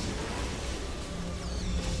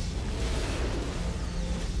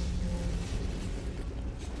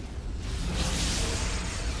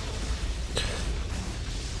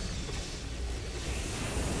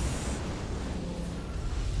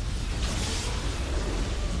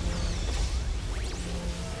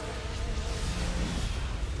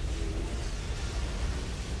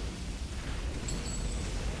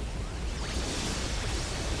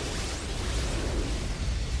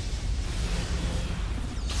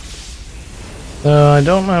 I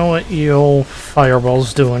don't know what your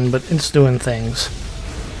fireball's doing, but it's doing things.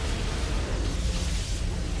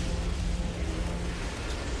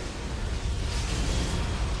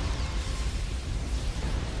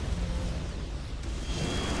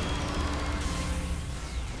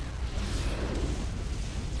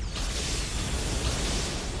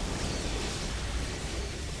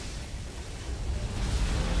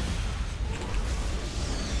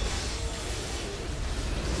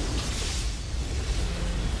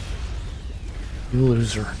 You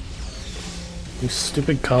loser. You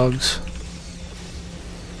stupid cogs.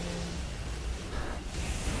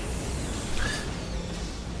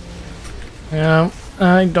 Yeah,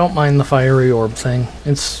 I don't mind the fiery orb thing.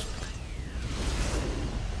 It's...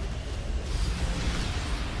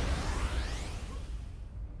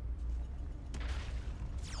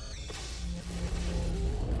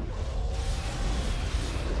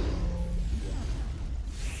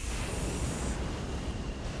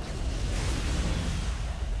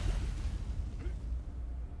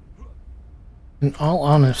 In all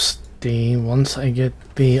honesty, once I get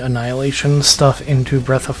the Annihilation stuff into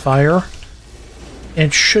Breath of Fire,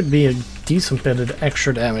 it should be a decent bit of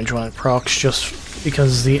extra damage when it procs, just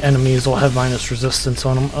because the enemies will have minus resistance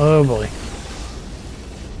on them. Oh boy.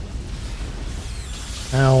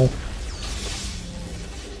 Ow.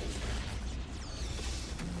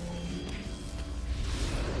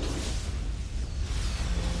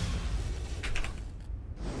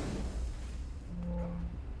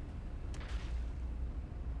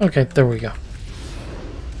 Okay, there we go.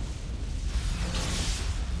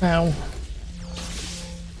 Ow.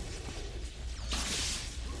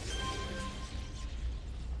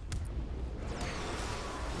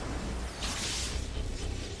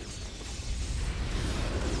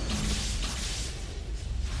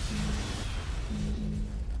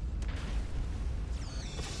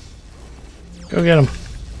 Go get him.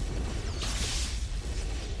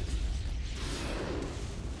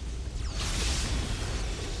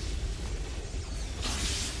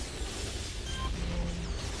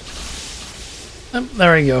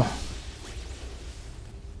 There we go.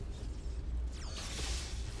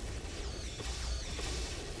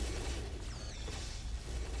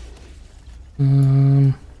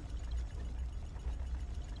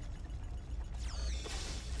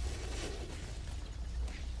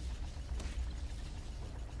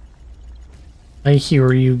 I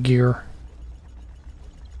hear you, Gear.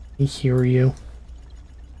 I hear you.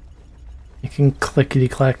 Making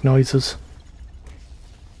clickety-clack noises.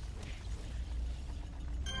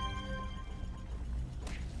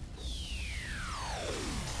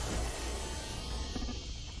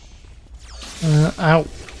 Ow.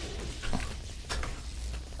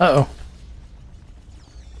 Uh-oh.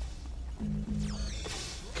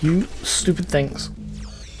 You stupid things.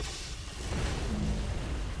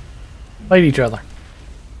 Fight each other.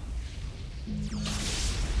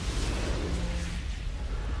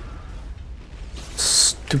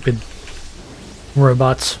 Stupid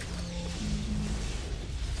robots.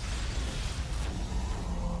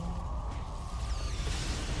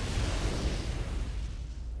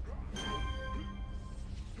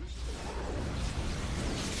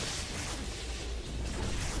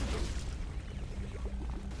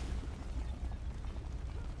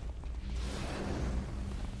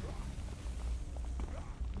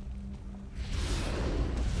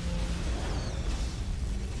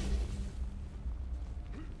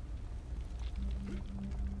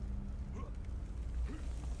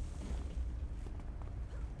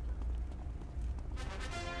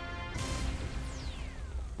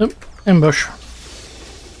 Oop, ambush.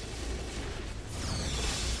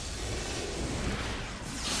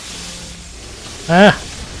 Ah!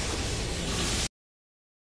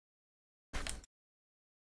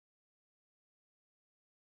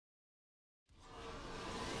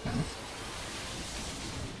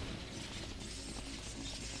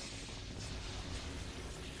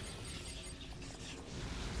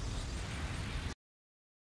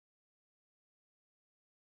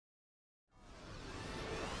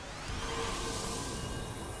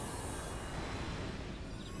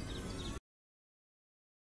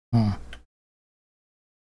 Hmm.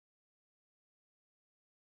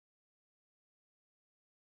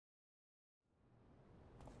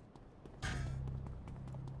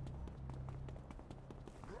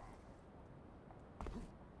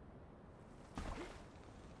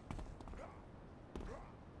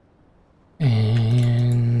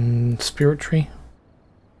 And spirit tree.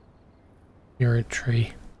 Spirit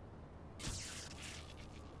tree.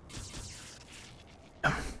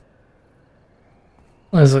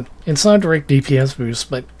 It's not a direct DPS boost,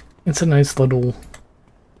 but it's a nice little.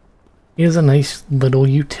 It is a nice little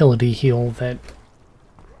utility heal that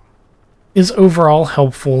is overall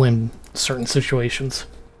helpful in certain situations.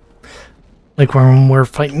 Like when we're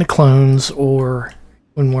fighting the clones, or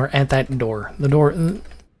when we're at that door.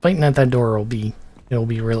 Fighting at that door it'll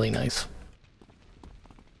be really nice.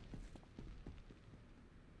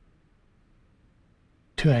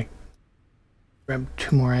 Grab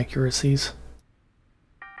 2 more accuracies.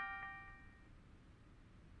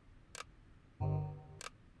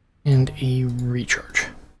 And a recharge.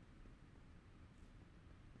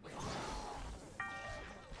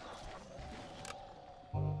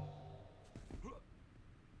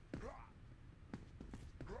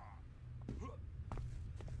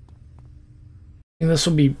 And this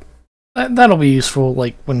will be that'll be useful,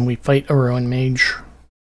 like when we fight a Rowan mage,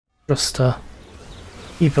 just to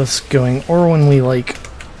keep us going, or when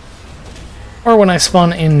I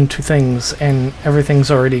spawn into things and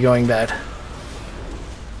everything's already going bad.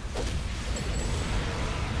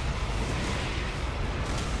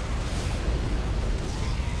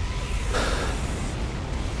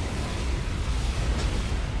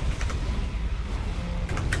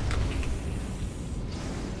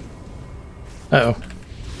 Uh-oh.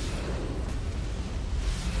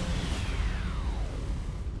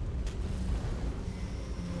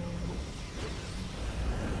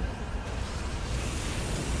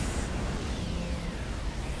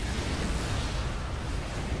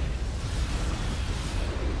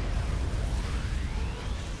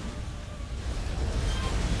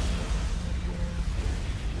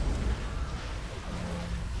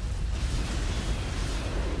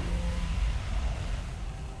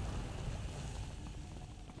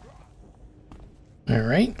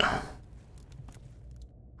 Alright.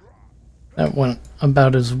 That went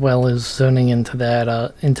about as well as zoning into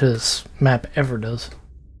that, into this map ever does.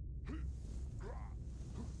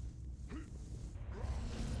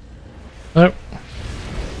 Oh.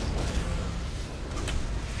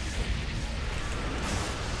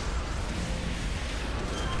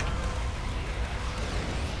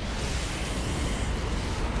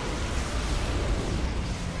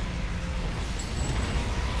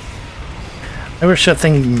 I wish that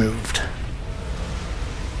thing moved.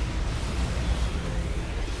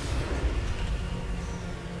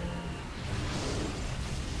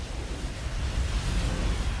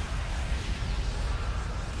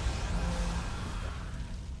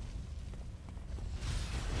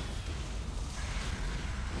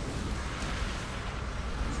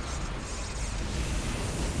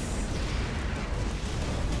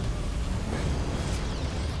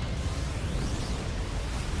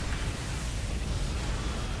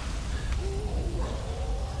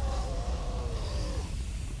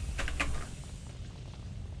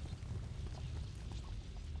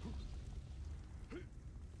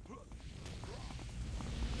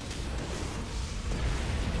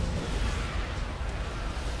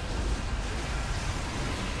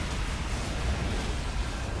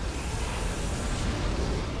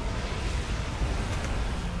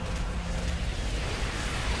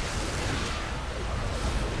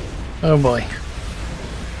 Oh boy.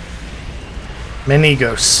 Many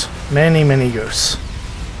ghosts. Many, many ghosts.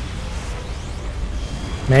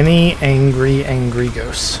 Many angry, angry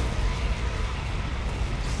ghosts.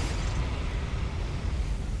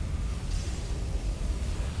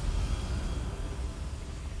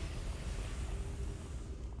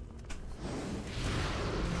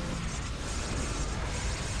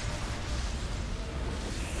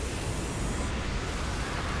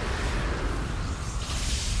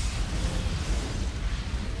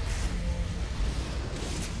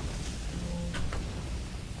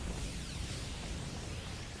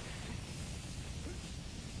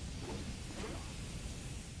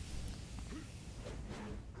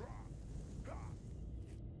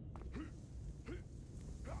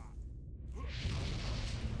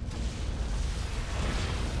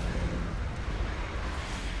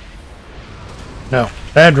 No.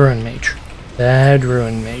 Bad Ruin Mage. Bad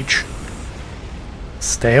Ruin Mage.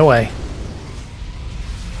 Stay away.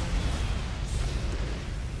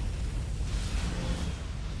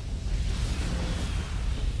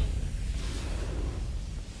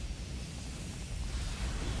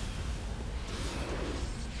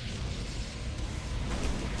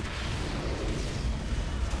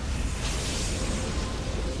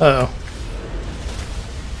 Uh-oh.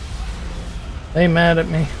 They mad at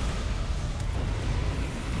me?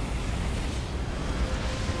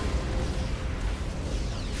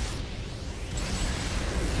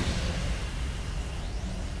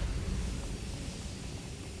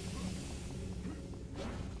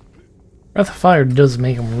 Breath of Fire does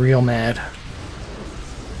make them real mad.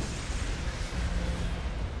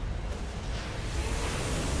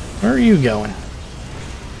 Where are you going?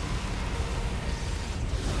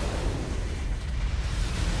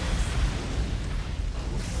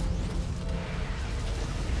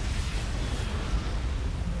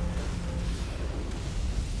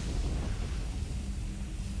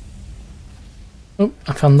 Oh,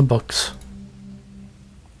 I found the books.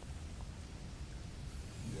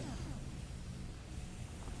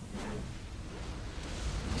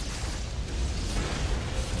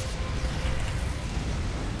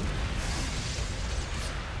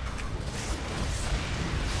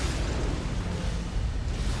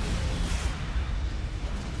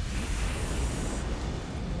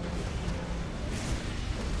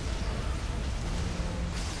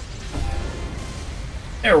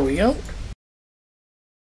 There we go.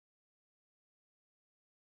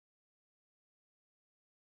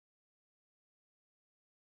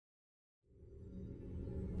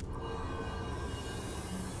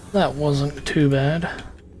 That wasn't too bad.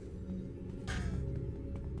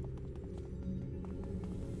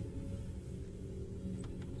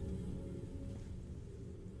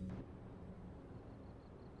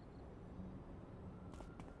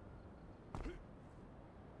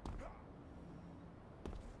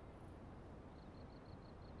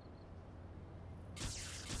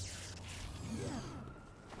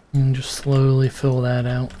 And just slowly fill that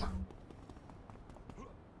out.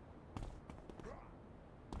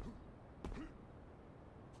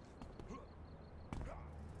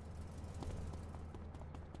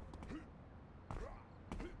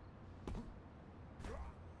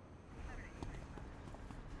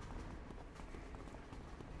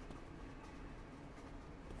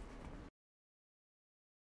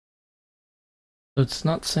 So it's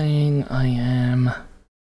not saying I am...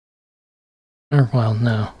 Or, well,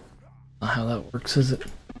 no. Not how that works, is it?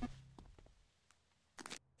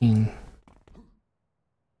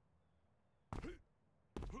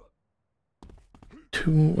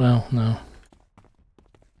 Well, no.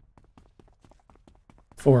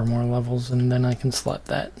 4 more levels and then I can slot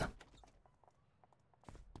that.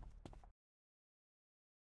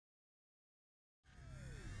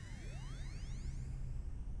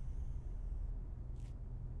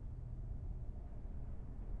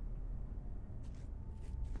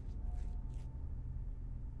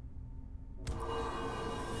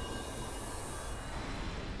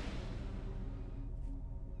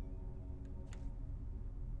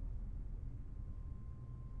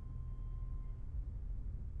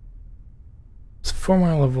 So 4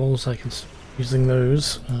 more levels, I can start using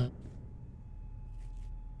those.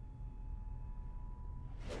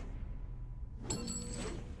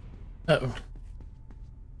 Uh-oh.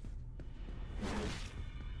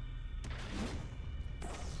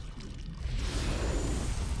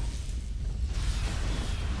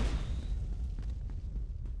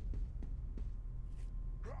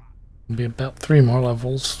 It'll be about 3 more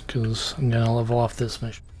levels, because I'm gonna level off this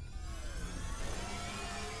mission.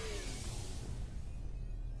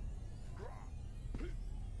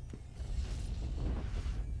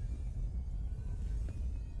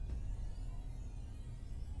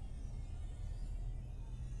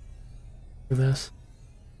 This.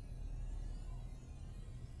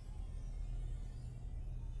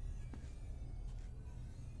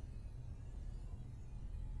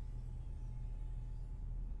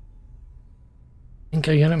 Think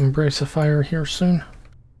I get an Embrace of Fire here soon.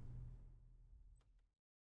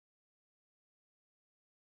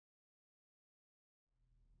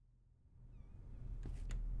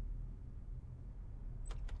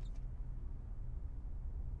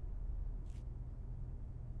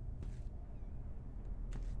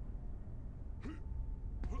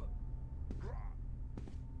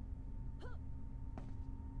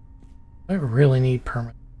 I really need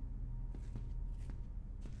permit.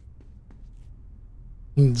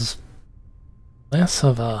 Needs less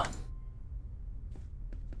of a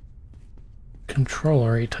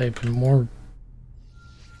controllery type and more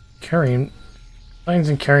carrion vines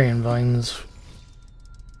and carrion vines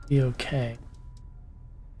be okay.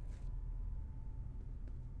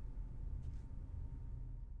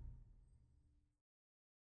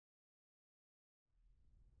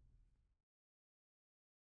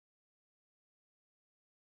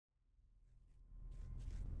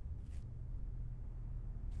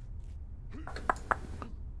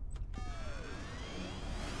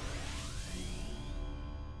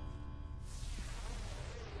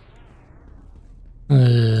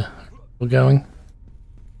 We're going.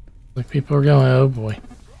 Like people are going. Oh boy.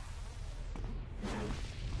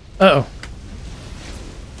 Uh oh.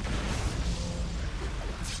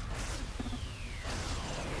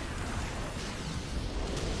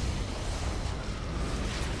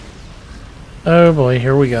 Oh boy,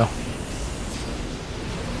 here we go.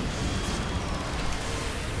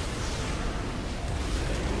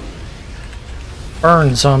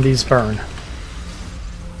 Burn, zombies, burn.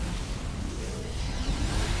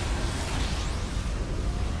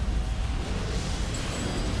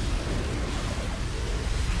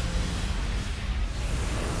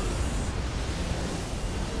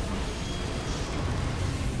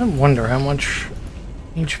 I wonder how much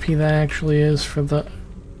HP that actually is for the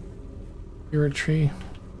spirit tree.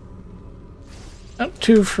 About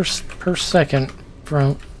 2 per second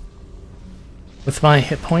from with my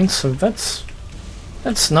hit points, so that's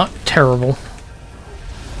not terrible.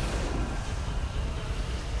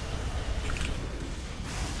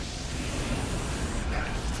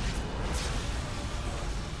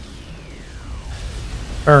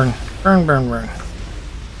 Burn, burn, burn, burn.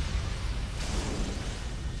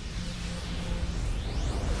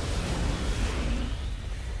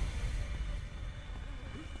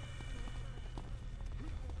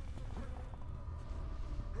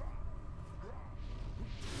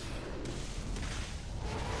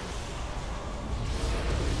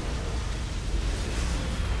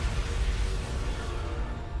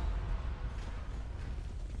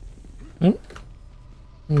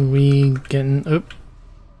 We getting up.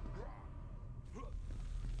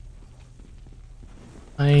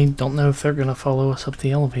 I don't know if they're gonna follow us up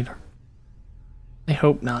the elevator. I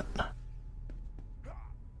hope not.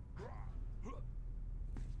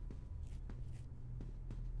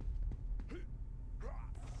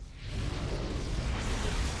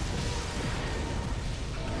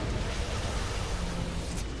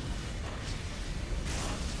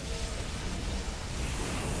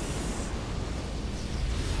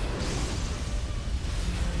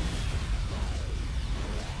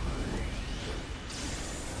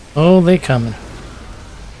 Oh, they coming.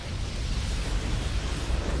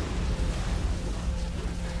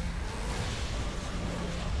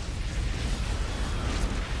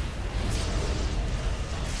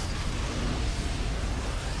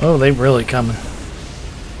 Oh, they really coming.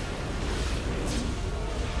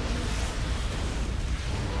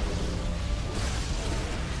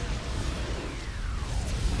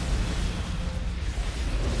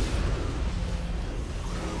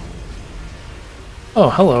 Oh,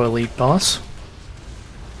 hello, Elite Boss.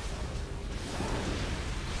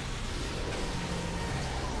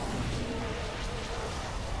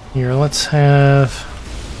 Here, let's have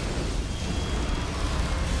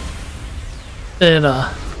a bit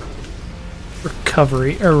of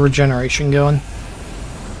recovery or regeneration going.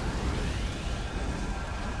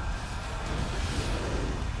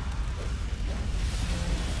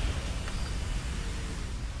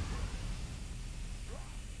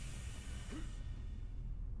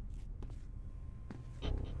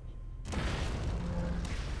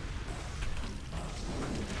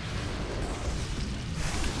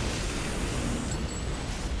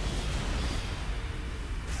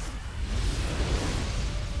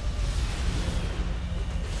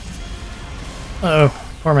 Uh oh,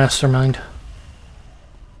 poor Mastermind.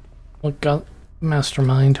 What got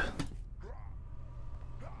Mastermind?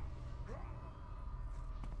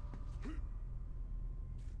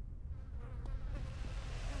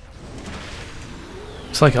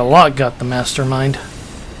 Looks like a lot got the Mastermind.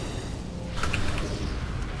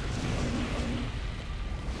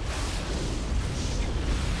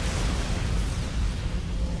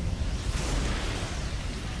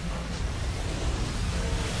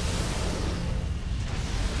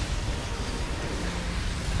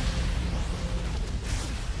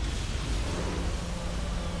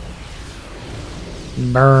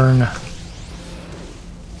 Burn.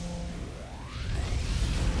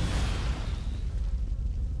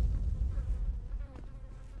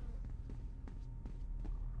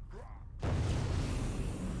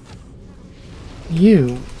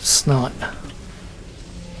 You snot.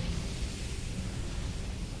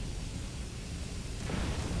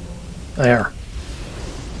 There.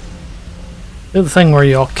 Do the thing where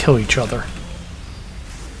you all kill each other.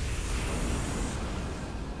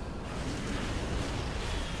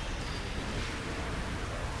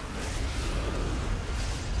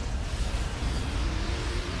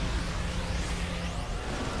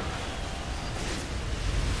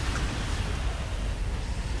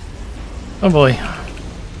 Oh boy.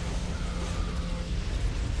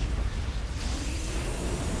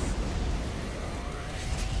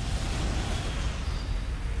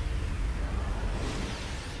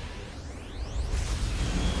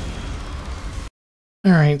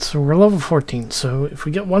 Alright, so we're level 14, so if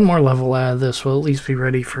we get one more level out of this, we'll at least be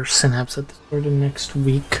ready for Synapse at the start of next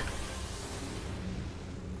week.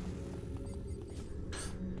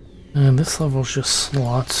 And this level's just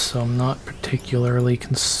slots, so I'm not particularly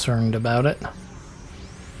concerned about it.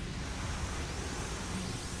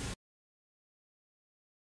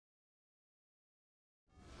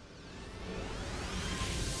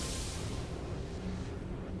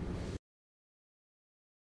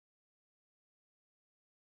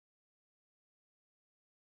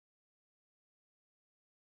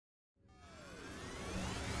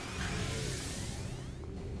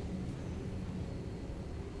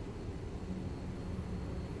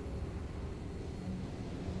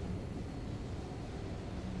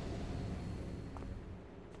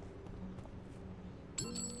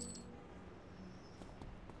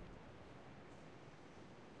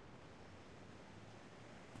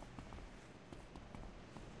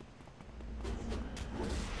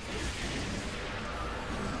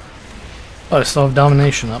 Oh, I still have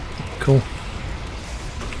Domination up. Cool.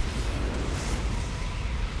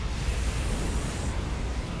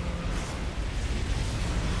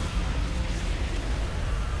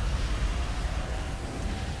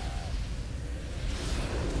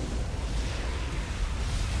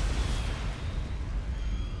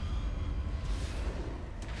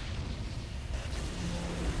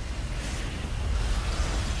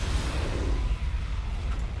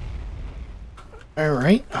 All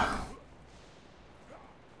right.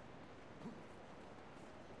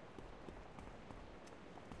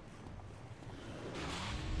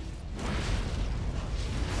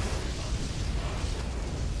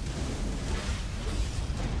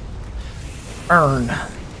 Burn.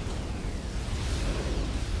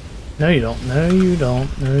 No, you don't. No, you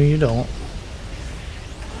don't. No, you don't.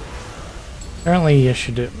 Apparently, yes,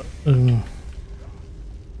 you do.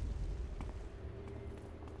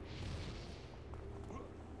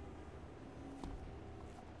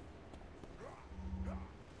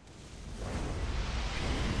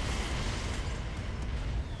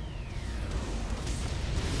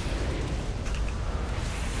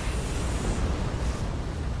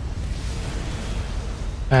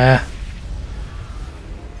 Ah.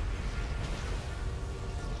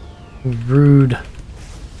 Rude.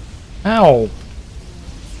 Ow.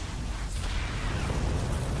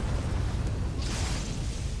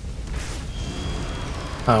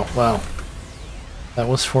 Oh, wow. That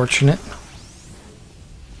was fortunate.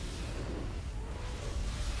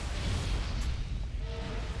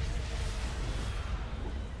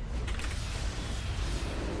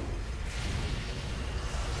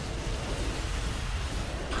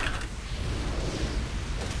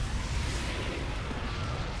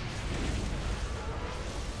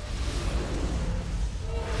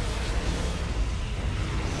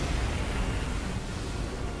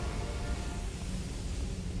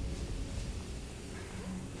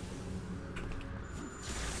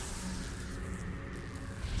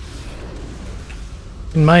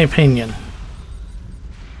 In my opinion,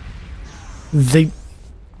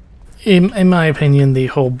 in my opinion, the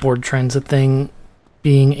whole board transit thing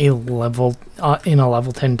being a level in a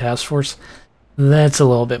level 10 task force, that's a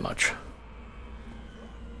little bit much.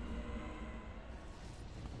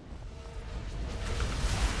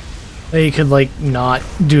 They could like not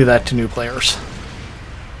do that to new players.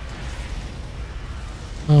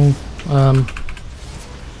 Oh,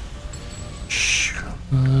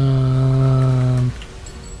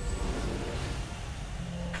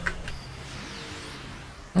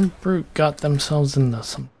 Brute got themselves into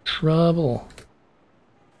some trouble.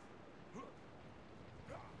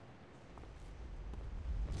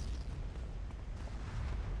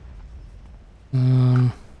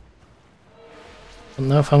 Don't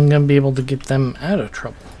know if I'm gonna be able to get them out of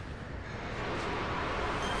trouble.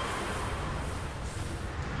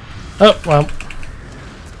 Oh, well.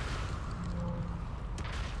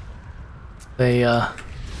 They,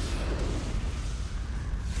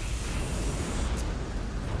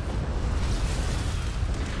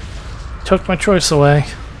 took my choice away.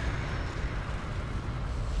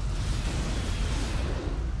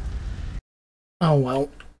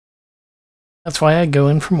 That's why I go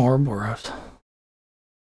in for more Ouroboros.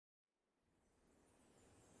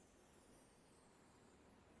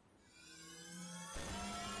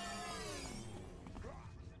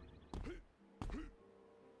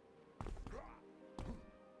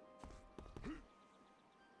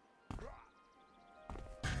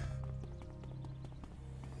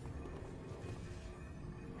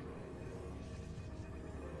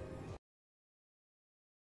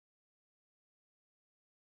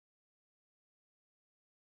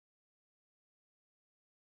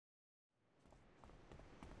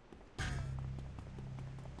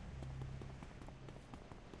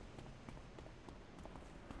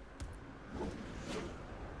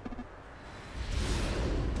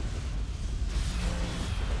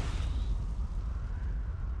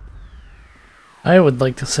 I would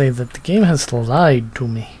like to say that the game has lied to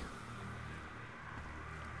me.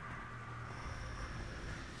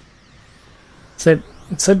 It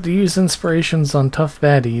said to use inspirations on tough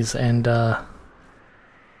baddies, and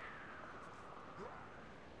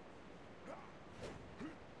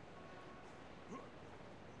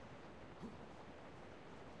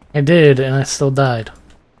I did, and I still died.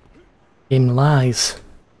 Game lies.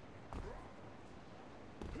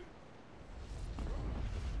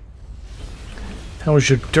 That was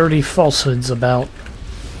your dirty falsehoods about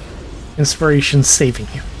inspiration saving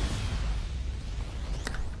you.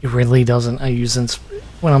 It really doesn't. I use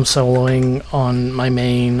when I'm soloing on my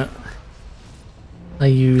main, I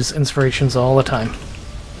use inspirations all the time.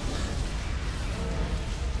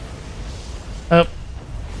 Oh.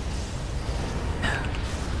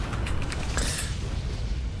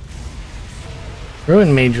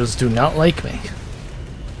 Ruin mages do not like me.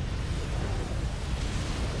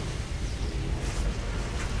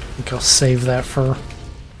 I think I'll save that for...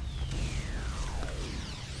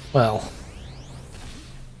 well...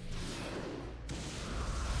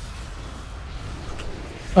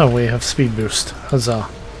 oh, we have speed boost. Huzzah.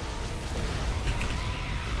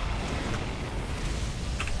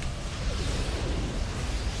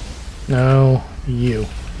 No, you.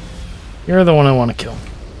 You're the one I want to kill.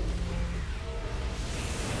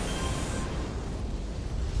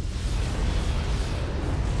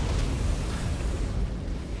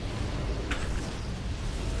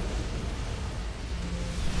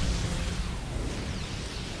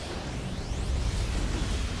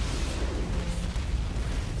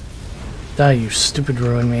 Die, you stupid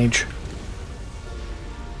ruin mage.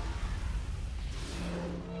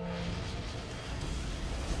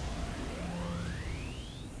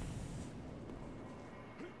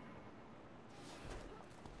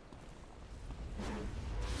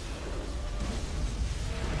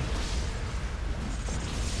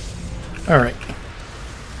 Alright.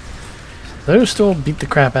 Those two will beat the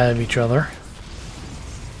crap out of each other.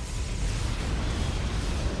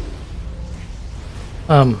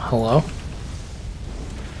 Hello?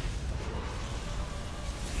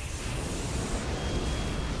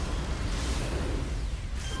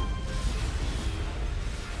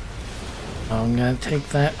 I'm gonna take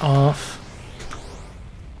that off.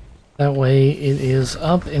 That way it is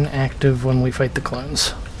up and active when we fight the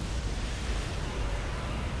clones.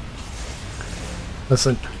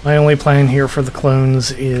 Listen, my only plan here for the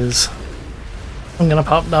clones is I'm gonna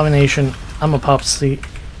pop Domination. I'm gonna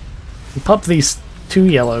pop these two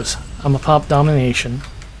yellows. I'm gonna pop Domination.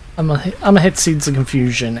 I'm gonna hit Seeds of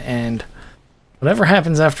Confusion, and whatever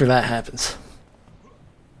happens after that happens.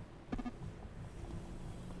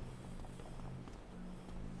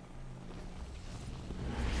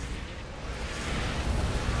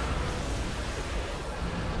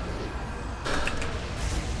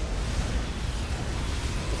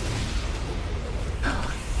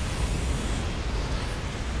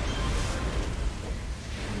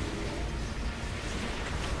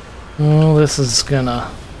 Well, this is gonna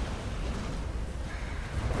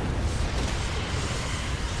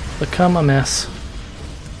become a mess.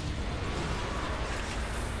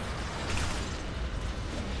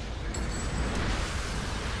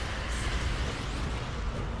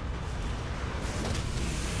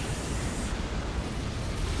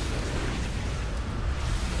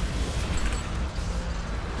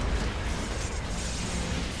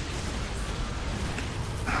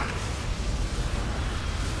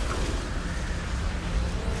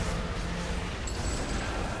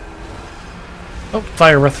 Oh,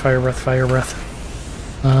 fire breath, fire breath, fire breath.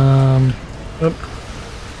 Oop.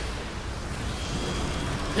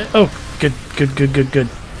 Oh, good, good, good, good, good.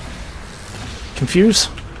 Confuse?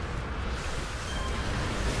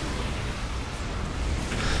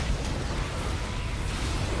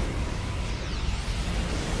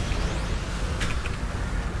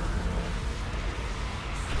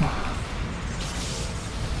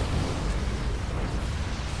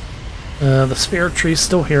 The spirit tree's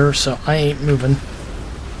still here, so I ain't moving.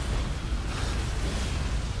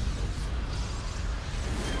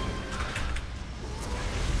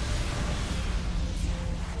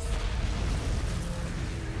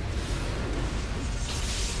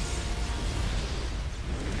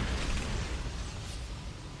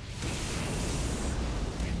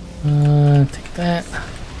 Take that.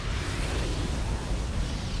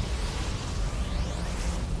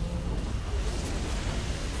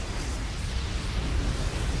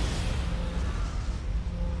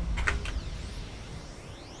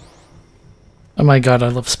 Oh my god, I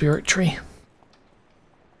love Spirit Tree.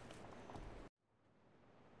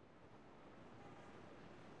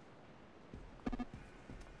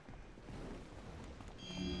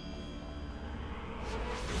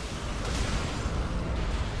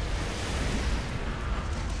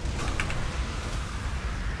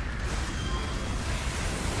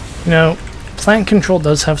 You know, plant control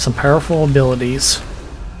does have some powerful abilities.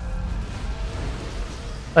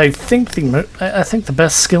 I think the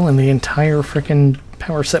best skill in the entire frickin'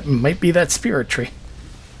 power set might be that Spirit Tree.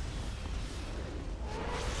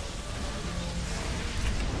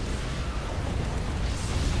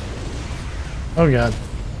 Oh god.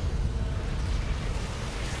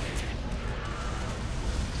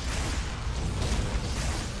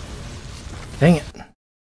 Dang it.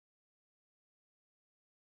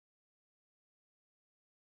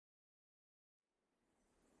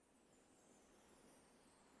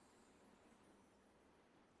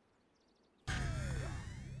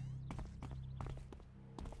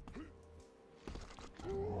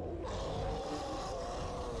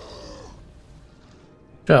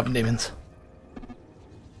 Good job, demons.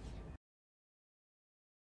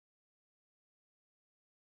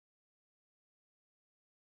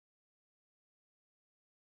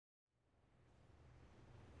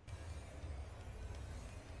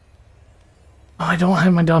 Oh, I don't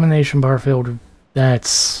have my domination bar filled.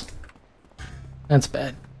 That's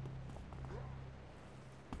bad.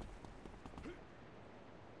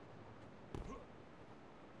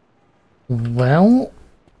 Well,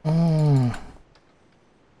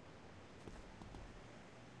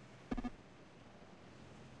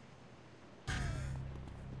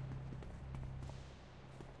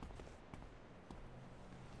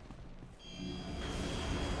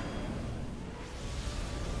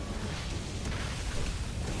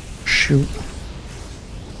 shoot.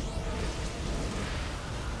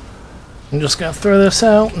 I'm just gonna throw this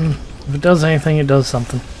out, and if it does anything, it does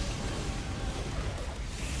something.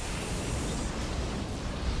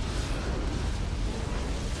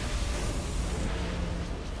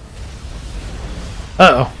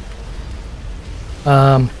 Uh-oh.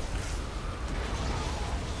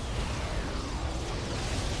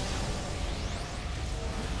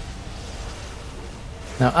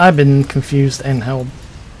 Now I've been confused and held.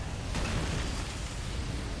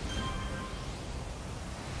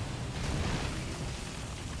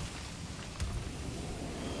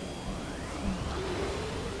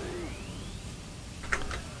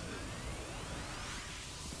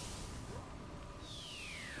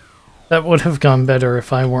 That would have gone better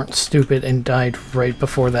if I weren't stupid and died right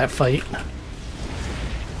before that fight.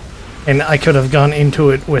 And I could have gone into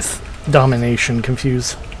it with domination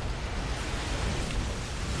confused.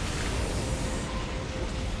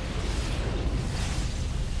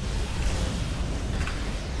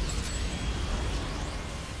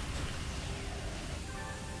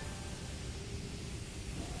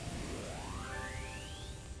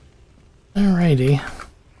 Alrighty.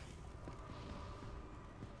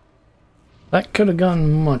 That could have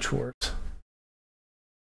gone much worse.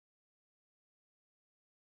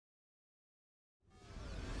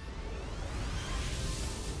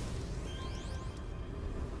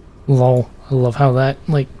 Lol, I love how that,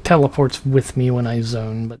 like, teleports with me when I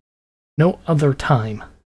zone, but no other time.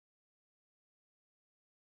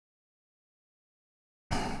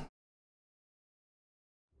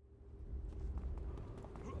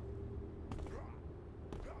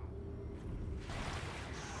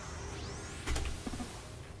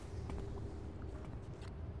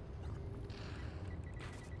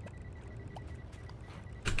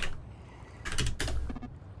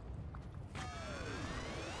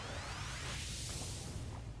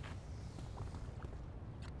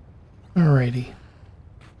 Alrighty.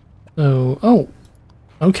 So, oh,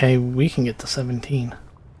 okay, we can get to 17.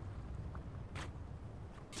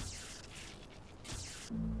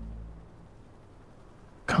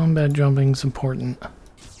 Combat jumping's important.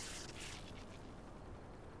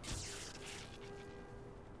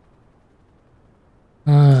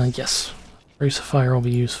 Yes. Brace of Fire will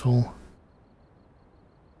be useful.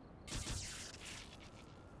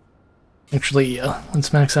 Actually,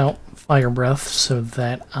 let's max out Fire Breath so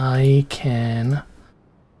that I can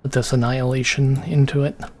put this Annihilation into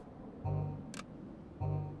it.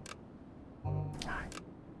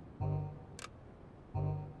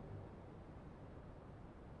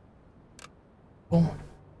 Cool.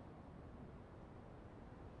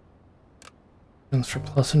 For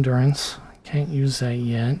plus endurance. Can't use that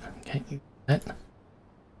yet. Can't use that.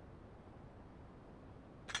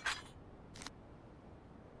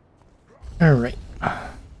 Alright.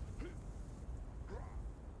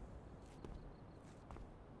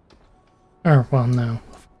 Or, well, no.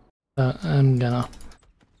 I'm gonna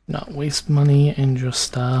not waste money and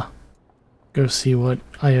just go see what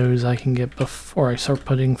IOs I can get before I start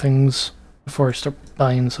putting things, before I start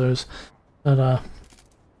buying those. But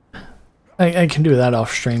I can do that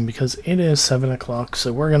off stream because it is 7 o'clock,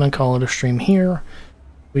 so we're gonna call it a stream here.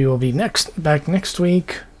 We will be back next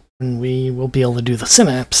week, and we will be able to do the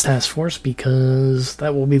Synapse Task Force because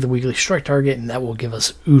that will be the weekly strike target, and that will give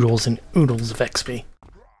us oodles and oodles of XP.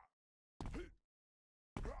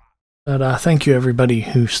 But thank you everybody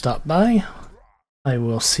who stopped by. I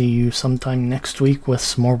will see you sometime next week with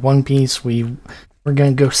some more One Piece. We're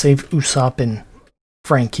gonna go save Usopp and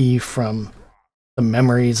Frankie from the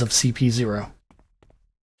memories of CP0.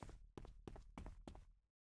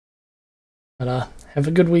 But have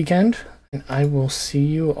a good weekend, and I will see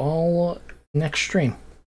you all next stream.